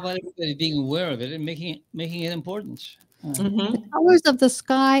 It's about everybody being aware of it and making it important. The colors of the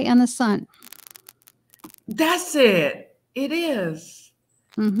sky and the sun. That's it. It is.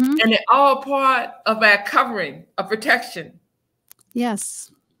 And they're all part of our covering, of protection.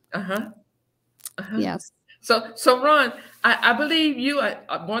 Yes. Yes. So Ron, I believe you are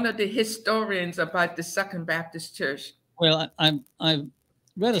one of the historians about the Second Baptist Church. Well, I've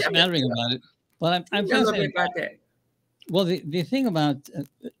read a smattering about it, but I'm fascinated about that. Well, the thing about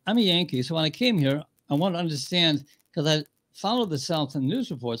I'm a Yankee, so when I came here, I want to understand, because I followed the South in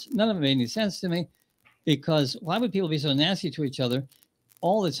news reports. None of it made any sense to me, because why would people be so nasty to each other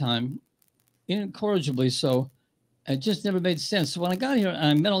all the time, incorrigibly so? It just never made sense. So when I got here,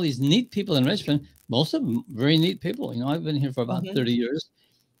 I met all these neat people in Richmond, most of them very neat people. You know, I've been here for about 30 years.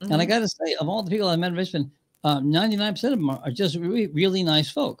 And I got to say, of all the people I met in Richmond, 99% of them are just really, really nice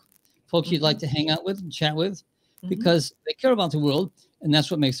folk you'd like to hang out with and chat with, because they care about the world, and that's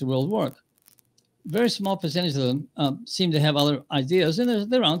what makes the world work. Very small percentage of them seem to have other ideas,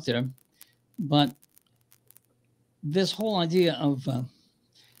 and they're out there. But this whole idea of,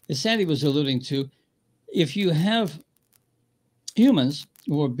 as Sandy was alluding to, if you have humans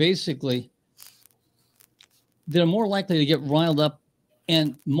who are basically, they're more likely to get riled up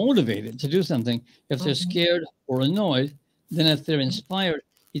and motivated to do something if they're scared or annoyed than if they're inspired.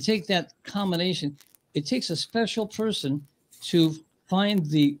 You take that combination, it takes a special person to find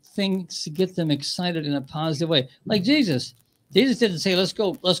the things to get them excited in a positive way. Like Jesus. Jesus didn't say, let's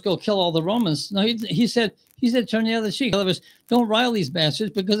go kill all the Romans. No, he said, turn the other cheek. In other words, don't rile these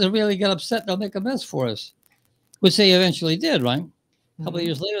bastards, because they really get upset, they'll make a mess for us. Which they eventually did, right? A couple of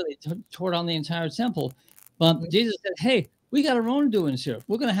years later, they tore down the entire temple. But Jesus said, hey, we got our own doings here.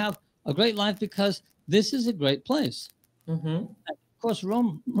 We're going to have a great life because this is a great place. Of course,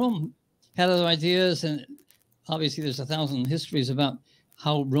 Rome had other ideas, and obviously there's 1,000 histories about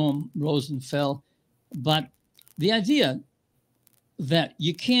how Rome rose and fell. But the idea that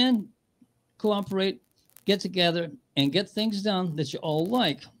you can cooperate, get together, and get things done that you all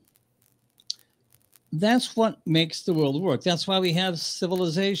like, that's what makes the world work. That's why we have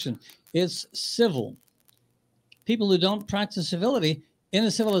civilization. It's civil. People who don't practice civility in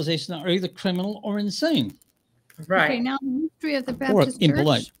a civilization are either criminal or insane. Right. Okay, now the history of the Baptist Church.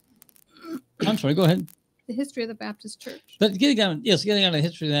 Impolite. I'm sorry, go ahead. The history of the Baptist Church. But getting on the history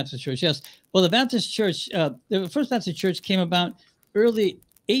of the Baptist Church, yes. Well, the Baptist Church, the first Baptist Church came about early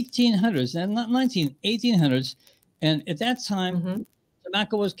 1800s, and not 1800s. And at that time,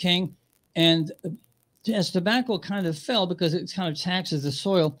 tobacco was king. And as tobacco kind of fell because it kind of taxes the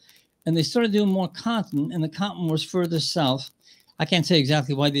soil, and they started doing more cotton, and the cotton was further south. I can't say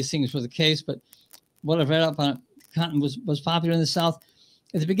exactly why these things were the case, but what I've read up on it, cotton was popular in the South.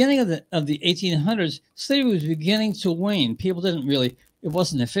 At the beginning of the 1800s, slavery was beginning to wane. People didn't really, it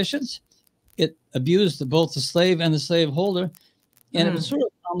wasn't efficient. It abused both the slave and the slaveholder, and it was sort of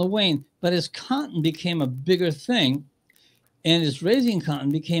on the wane. But as cotton became a bigger thing, and as raising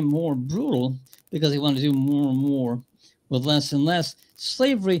cotton became more brutal because they wanted to do more and more with less and less,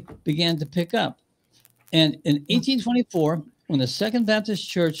 slavery began to pick up. And in 1824, when the Second Baptist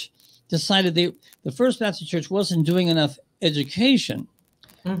Church decided the First Baptist Church wasn't doing enough education,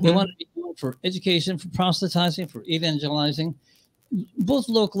 they wanted to be doing for education, for proselytizing, for evangelizing, both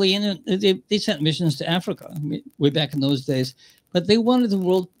locally, and they sent missions to Africa way back in those days. But they wanted the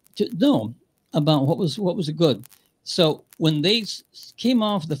world to know about what was good. So when they came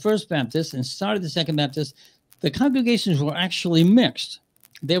off the First Baptist and started the Second Baptist, the congregations were actually mixed.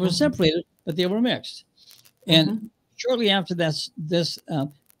 They were separated, but they were mixed. And shortly after that,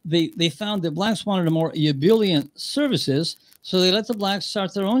 they found that blacks wanted a more ebullient services, so they let the blacks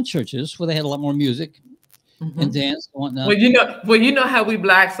start their own churches where they had a lot more music and dance and whatnot. Well, you know how we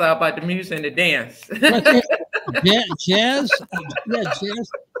blacks are about the music and the dance. Jazz.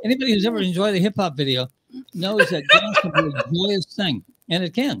 Anybody who's ever enjoyed a hip hop video knows that dance can be a joyous thing, and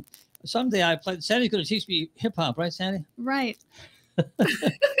it can. Someday Sandy's going to teach me hip hop, right, Sandy? Right.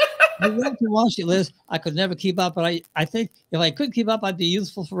 I love to watch it, Liz. I could never keep up, but I think if I could keep up, I'd be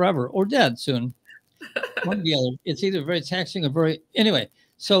youthful forever or dead soon. One or the other. It's either very taxing or very anyway.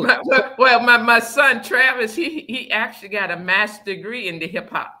 So my son Travis, he actually got a master's degree in the hip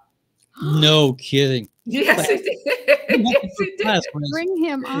hop. No kidding. Yes, he did. Yes, he did. Bring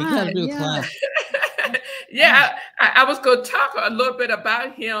him on. You gotta do a class. Yeah, I was going to talk a little bit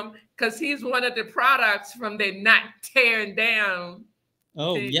about him because he's one of the products from the Not Tearing Down.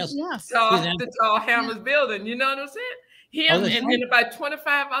 Oh, yes. The Tall Hammers building. You know what I'm saying? Him and about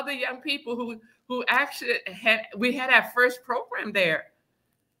 25 other young people who actually had our first program there.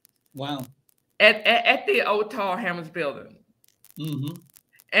 Wow. At the old Tall Hammers building.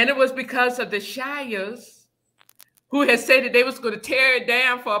 And it was because of the Shires who had said that they was going to tear it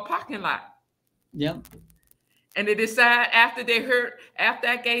down for a parking lot. Yep. And they decided after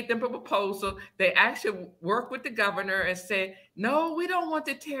I gave them a proposal, they actually worked with the governor and said, No, we don't want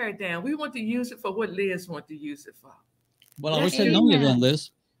to tear it down. We want to use it for what Liz wants to use it for. Well, I wish I'd known you then,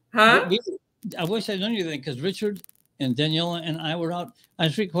 Liz. Huh? I wish I'd known you then, because Richard and Daniela and I were out on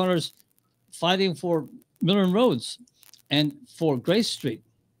street corners fighting for Miller Roads and for Grace Street.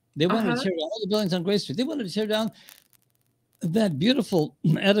 They wanted to tear down all the buildings on Grace Street. They wanted to tear down that beautiful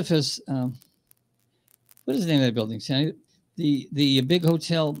edifice. What is the name of that building, Sandy? The big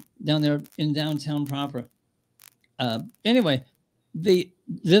hotel down there in downtown proper. Anyway, the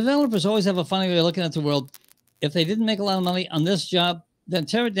developers always have a funny way of looking at the world. If they didn't make a lot of money on this job, then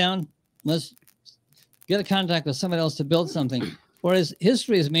tear it down. Let's get a contract with somebody else to build something. Whereas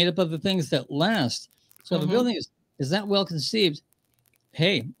history is made up of the things that last. So if a building is that well conceived,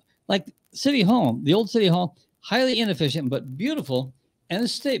 hey, like City Hall, the old City Hall, highly inefficient but beautiful, and a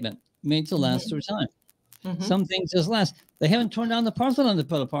statement made to last through time. Some things just last. They haven't torn down the Parthenon to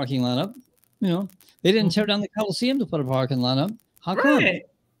put a parking lot up. You know, they didn't tear down the Coliseum to put a parking lot up. How come?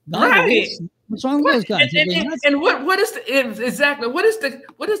 What's wrong with those guys? And what is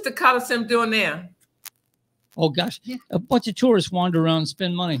the Coliseum doing there? Oh gosh, a bunch of tourists wander around and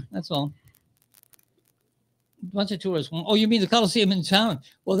spend money. That's all. A bunch of tourists. Oh, you mean the Coliseum in town?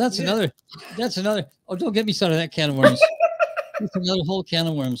 Well, that's another. That's another. Oh, don't get me started on that can of worms. It's another whole can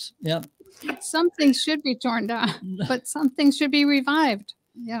of worms. Yeah. Some things should be torn down, but some things should be revived.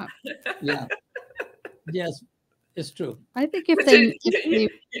 Yeah. Yeah. Yes, it's true. I think if they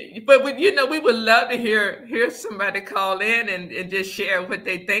but you know, we would love to hear somebody call in and just share what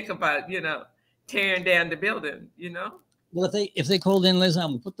they think about, you know, tearing down the building, you know. Well, if they called in, Liz, I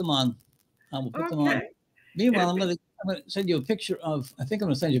will put them on. I will put them on. Meanwhile, I'm gonna send you a picture of. I think I'm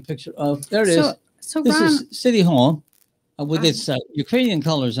gonna send you a picture of. There it is. So this Ron, is City Hall with its Ukrainian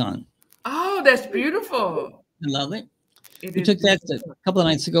colors on. Oh, that's beautiful. Lovely. We took that a couple of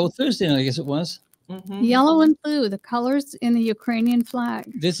nights ago, Thursday night, I guess it was. Yellow and blue, the colors in the Ukrainian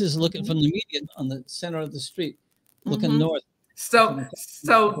flag. This is looking from the median on the center of the street, looking north. So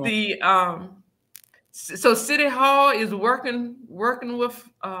City Hall is working with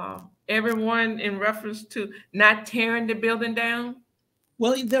everyone in reference to not tearing the building down.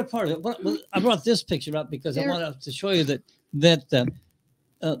 Well, they're part of it. Well, I brought this picture up because I wanted to show you that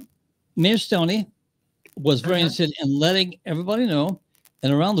Mayor Stoney was very interested in letting everybody know,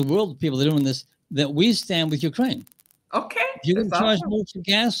 and around the world, people are doing this, that we stand with Ukraine. Okay. If you can charge more for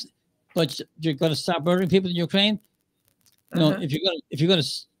gas, but you're going to stop murdering people in Ukraine. You know, if you're going to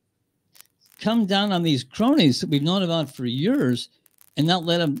come down on these cronies that we've known about for years, and not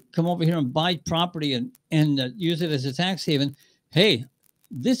let them come over here and buy property and use it as a tax haven. Hey,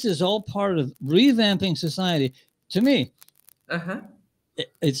 this is all part of revamping society. To me, I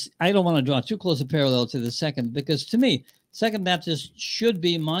don't want to draw too close a parallel to the second, because to me, Second Baptist should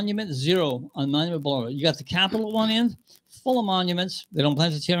be Monument Zero on Monument Boulevard. You got the Capitol at one end, full of monuments. They don't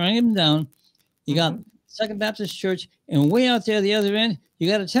plan to tear any of them down. You got Second Baptist Church, and way out there at the other end, you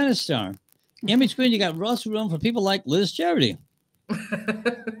got a tennis star. In between, you got Russell Room for people like Liz Charity.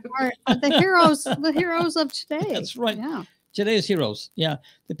 The heroes of today. That's right. Yeah. Today's heroes. Yeah.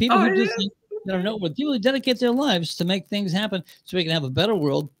 The people who just don't know what people who dedicate their lives to make things happen so we can have a better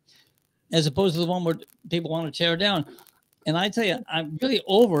world, as opposed to the one where people want to tear down. And I tell you, I'm really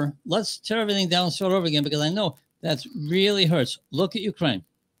over. Let's tear everything down and start over again, because I know that's really hurts. Look at Ukraine.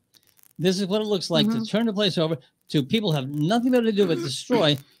 This is what it looks like to turn the place over to people who have nothing better to do but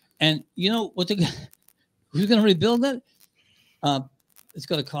destroy. And you know what? Who's going to rebuild that? It's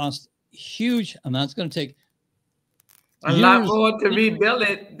going to cost huge amounts. It's going to take a lot more to rebuild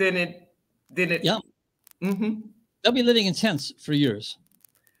it than it. Yeah. They'll be living in tents for years.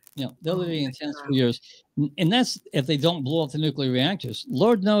 You know, they're living in tents for years. And that's if they don't blow up the nuclear reactors.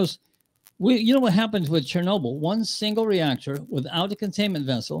 Lord knows, you know what happened with Chernobyl? One single reactor without a containment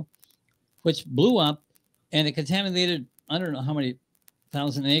vessel, which blew up, and it contaminated, I don't know how many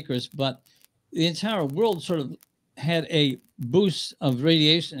thousand acres, but the entire world sort of had a boost of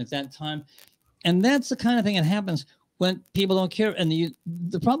radiation at that time. And that's the kind of thing that happens when people don't care. And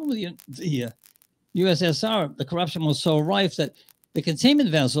the problem with the USSR, the corruption was so rife that the containment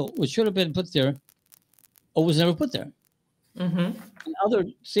vessel, which should have been put there, was never put there. And other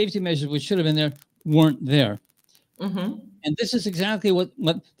safety measures which should have been there weren't there. And this is exactly what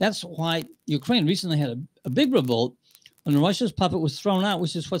that's why Ukraine recently had a big revolt when Russia's puppet was thrown out,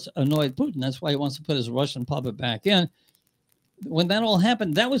 which is what's annoyed Putin. That's why he wants to put his Russian puppet back in. When that all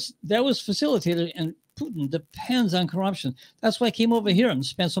happened, that was facilitated, and Putin depends on corruption. That's why he came over here and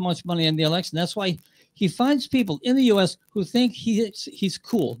spent so much money in the election. That's why he finds people in the U.S. who think he's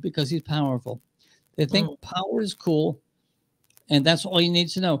cool because he's powerful. They think power is cool, and that's all you need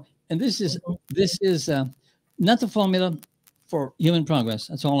to know. And this is not the formula for human progress.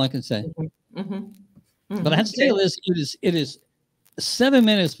 That's all I can say. But I have to tell you this: it is 7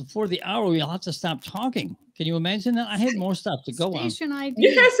 minutes before the hour. We'll have to stop talking. Can you imagine that? I had more stuff to go on.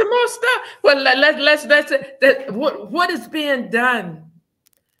 You had some more stuff. Well, let's what is being done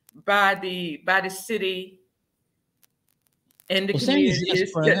by the city and the community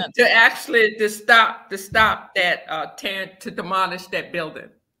is to actually stop that to demolish that building.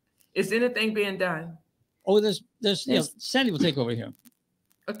 Is anything being done? Oh, there's Sandy will take over here.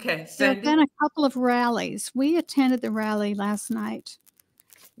 Okay, Sandy. There have been a couple of rallies. We attended the rally last night.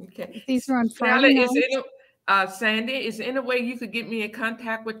 Okay. These are on Friday night. Sandy, is there any way you could get me in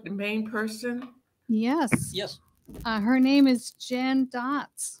contact with the main person? Yes. Yes. Her name is Jen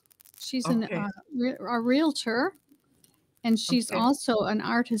Dotz. She's a realtor, and she's also an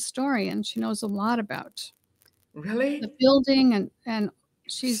art historian. She knows a lot about the building and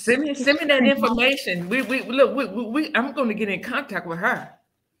she's send me that information. I'm going to get in contact with her.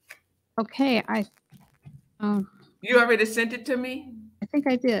 Okay, you already sent it to me? I think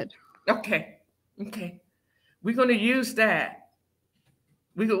I did. Okay. We're going to use that.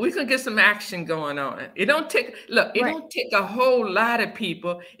 We can get some action going on. It don't take don't take a whole lot of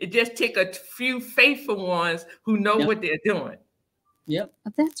people. It just take a few faithful ones who know what they're doing. Yep.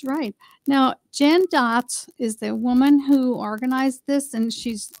 That's right. Now, Jen Dotz is the woman who organized this, and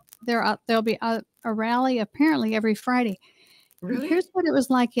there'll be a rally apparently every Friday. Really? Here's what it was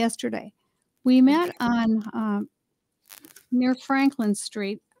like yesterday. We met on near Franklin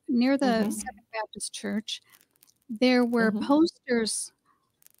Street, near the Second Baptist Church. There were posters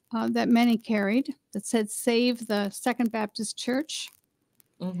that many carried that said "Save the Second Baptist Church."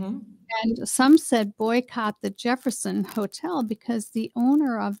 And some said boycott the Jefferson Hotel because the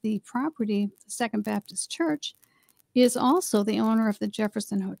owner of the property, the Second Baptist Church, is also the owner of the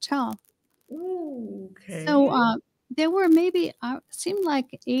Jefferson Hotel. Okay. So there were maybe, seemed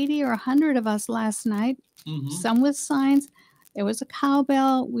like 80 or 100 of us last night, some with signs. There was a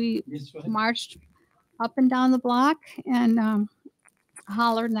cowbell. We marched up and down the block and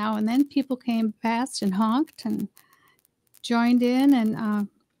hollered now and then. People came past and honked and joined in, and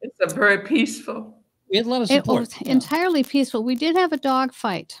it's a very peaceful. We had a lot of support. It was entirely peaceful. We did have a dog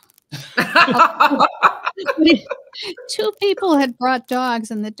fight. 2 people had brought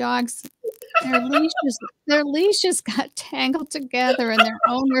dogs, and the dogs, their leashes got tangled together, and their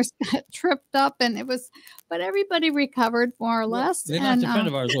owners got tripped up, and but everybody recovered more or less. They knocked a friend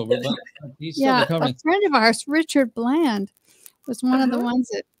of ours over, but he's still recovering. A friend of ours, Richard Bland, was one of the ones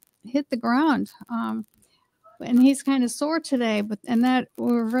that hit the ground. And he's kind of sore today, and that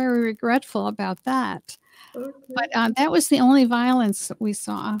we're very regretful about that. But that was the only violence that we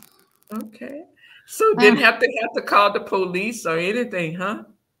saw. Okay. So didn't have to call the police or anything, huh?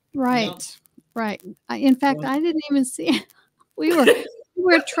 Right. No. Right. In fact, I didn't even see it. We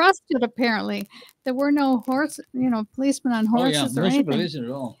were trusted, apparently. There were no policemen on horses or anything. Supervision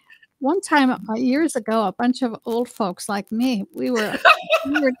at all. One time years ago, a bunch of old folks like me, we were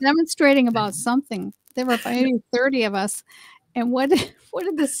demonstrating about something. There were maybe 30 of us. And what did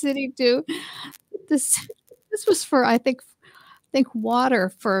the city do? This was for, I think water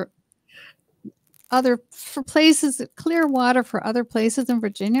for places, clear water for other places in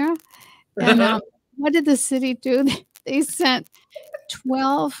Virginia. And what did the city do? They sent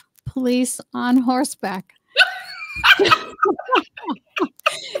 12 police on horseback.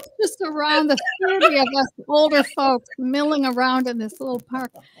 Just around the 30 of us older folks milling around in this little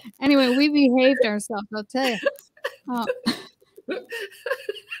park. Anyway, we behaved ourselves, I'll tell you. They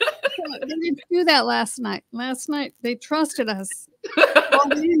didn't do that last night. Last night they trusted us. Well,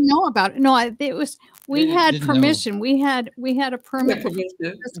 they didn't know about it. No, we had permission. We had a permit.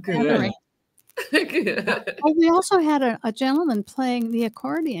 Oh, we also had a gentleman playing the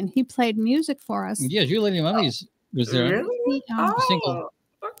accordion. He played music for us. Yes, your Lady Mummies was there. Really?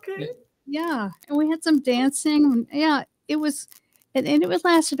 Okay. Yeah, and we had some dancing. Yeah, it was, and it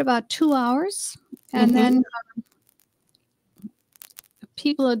lasted about 2 hours, and then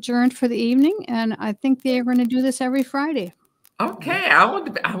people adjourned for the evening. And I think they are going to do this every Friday. Okay, I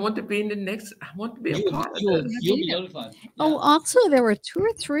want to be in the next. I want to be a part of this. You'll be notified. Yeah. Oh, also there were 2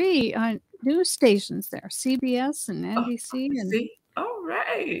 or 3 news stations there, CBS and NBC. All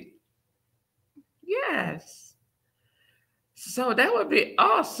right. Yes. So that would be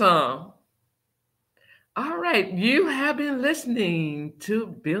awesome. All right. You have been listening to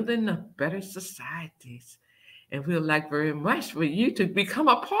Building a Better Societies, and we'd like very much for you to become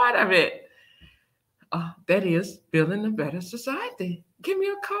a part of it. That is Building a Better Society. Give me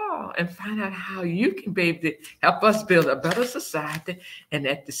a call and find out how you can be able to help us build a better society and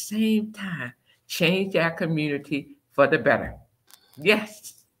at the same time change our community for for the better.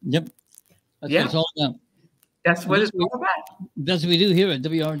 Yes. Yep. That's what it's all about. That's what it's all about. That's what we do here at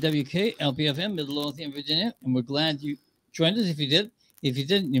WRWK, LPFM, Midlothian, Virginia. And we're glad you joined us if you did. If you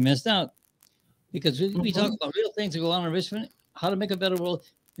didn't, you missed out. Because we talk about real things that go on in Richmond, how to make a better world.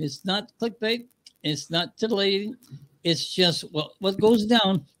 It's not clickbait. It's not titillating. It's just what goes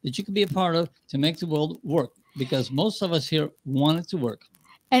down that you can be a part of to make the world work. Because most of us here want it to work.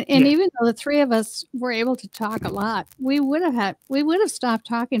 And even though the three of us were able to talk a lot, we would have stopped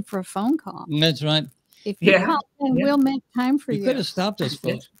talking for a phone call. That's right. If you call in, we'll make time for you. You could have stopped us,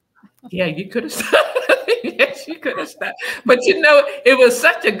 folks. Yeah, you could have stopped. Yes, you could have stopped. But you know, it was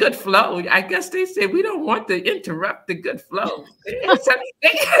such a good flow. I guess they said we don't want to interrupt the good flow. They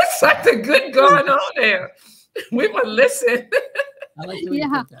had such a good going on there. We would listen. I like the way you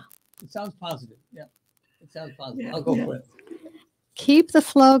put that. It sounds positive. Yeah, it sounds positive. I'll go for it. Keep the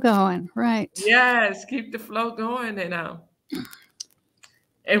flow going, right? Yes, keep the flow going, and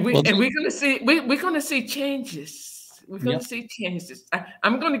we're gonna see changes. We're gonna see changes.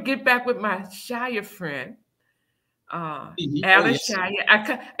 I'm gonna get back with my Shire friend, Alice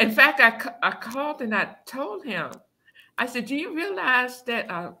Shire. In fact, I called and I told him, I said, "Do you realize that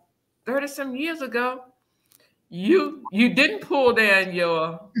 30-some years ago, you didn't pull down and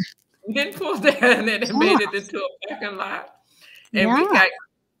it made it into a parking lot." And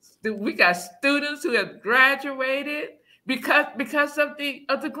we got students who have graduated because of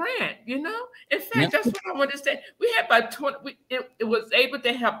the grant, you know. In fact, that's what I want to say. We had about 20. It was able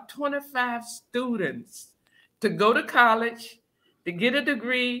to help 25 students to go to college, to get a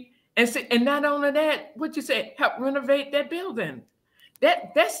degree, and not only that, what you say, help renovate that building.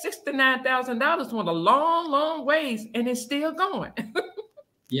 That $69,000 went a long, long ways, and it's still going.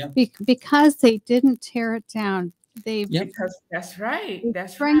 Because they didn't tear it down. Because that's right.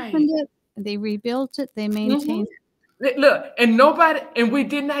 That's strengthened it. They rebuilt it. They maintained it. Look, and we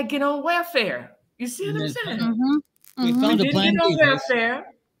did not get on welfare. You see what I'm saying? We found we a plan. Didn't get on welfare.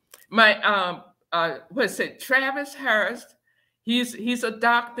 My what's it? Travis Harris. He's a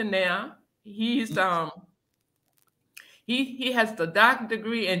doctor now. He's he has the doctorate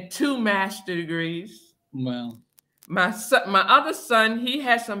degree and 2 master degrees. Wow. My other son, he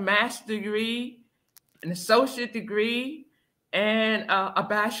has a master degree, an associate degree, and a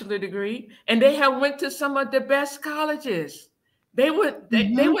bachelor degree, and they have went to some of the best colleges. They would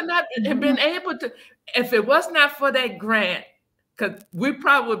not have been able to, if it was not for that grant, because we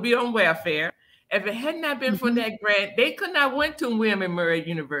probably would be on welfare. If it had not been for that grant, they could not went to William and Mary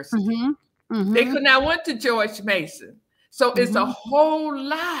University. They could not went to George Mason. So it's a whole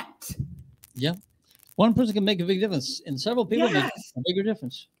lot. Yeah. One person can make a big difference, and several people make a bigger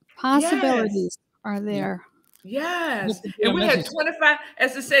difference. Possibilities are there. Yes. And we had 25,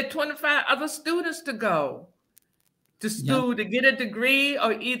 as I said, 25 other students to go to school to get a degree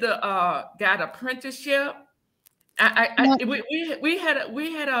or either got apprenticeship. We had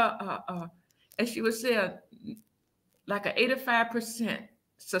a as she would say, like an 85%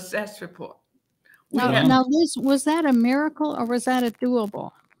 success report. Now, Liz, was that a miracle or was that a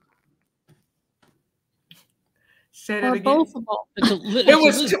doable? Say that again. Both of them.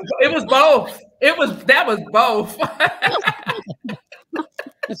 It was both. That was both.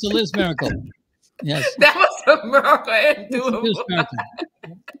 That's a Liz miracle. Yes. That was a miracle and doable.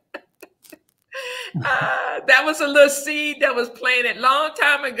 That was a little seed that was planted a long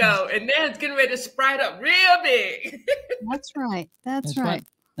time ago, and now it's getting ready to sprout up real big. That's right. That's right.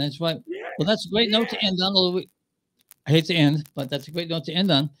 That's right. Yeah. Well, that's a great note to end on. I hate to end, but that's a great note to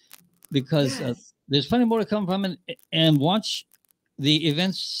end on, because there's plenty more to come from it. And watch the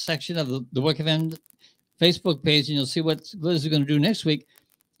events section of the Work Event Facebook page, and you'll see what Liz is going to do next week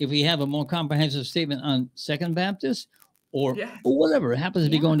if we have a more comprehensive statement on Second Baptist or whatever happens to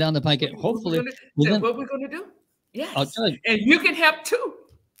be going down the pike. Hopefully, what we're going to do. Yes. I'll tell you. And you can help too.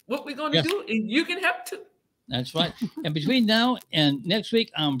 What we're going to do, and you can help too. That's right. And between now and next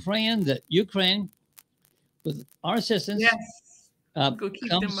week, I'm praying that Ukraine, with our assistance,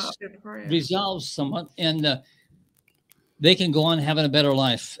 resolves somewhat, and they can go on having a better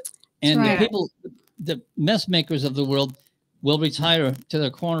life. And the people, the mess makers of the world, will retire to their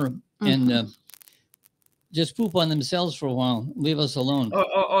corner and just poop on themselves for a while. Leave us alone.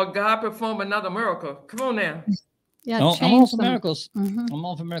 Or God perform another miracle. Come on now. Yeah, I'm all for miracles. I'm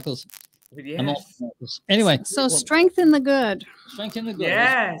all for miracles. Yes. Anyway, so strengthen the good. Strengthen the good.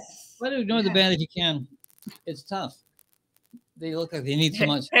 Yes. Try to ignore the bad if you can. It's tough. They look like they need so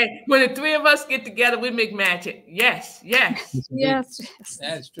much. Hey, when the 3 of us get together, we make magic. Yes. Yes.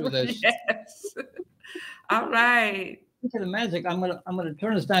 That's true. Yes. All right. Look at the magic. I'm gonna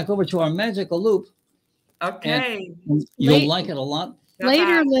turn us back over to our magical loop. Okay. You'll like it a lot.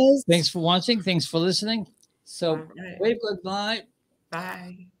 Later, Liz. Thanks for watching. Thanks for listening. So wave goodbye.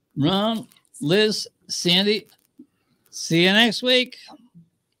 Bye. Ron, Liz, Sandy. See you next week.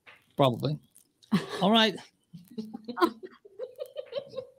 Probably. All right.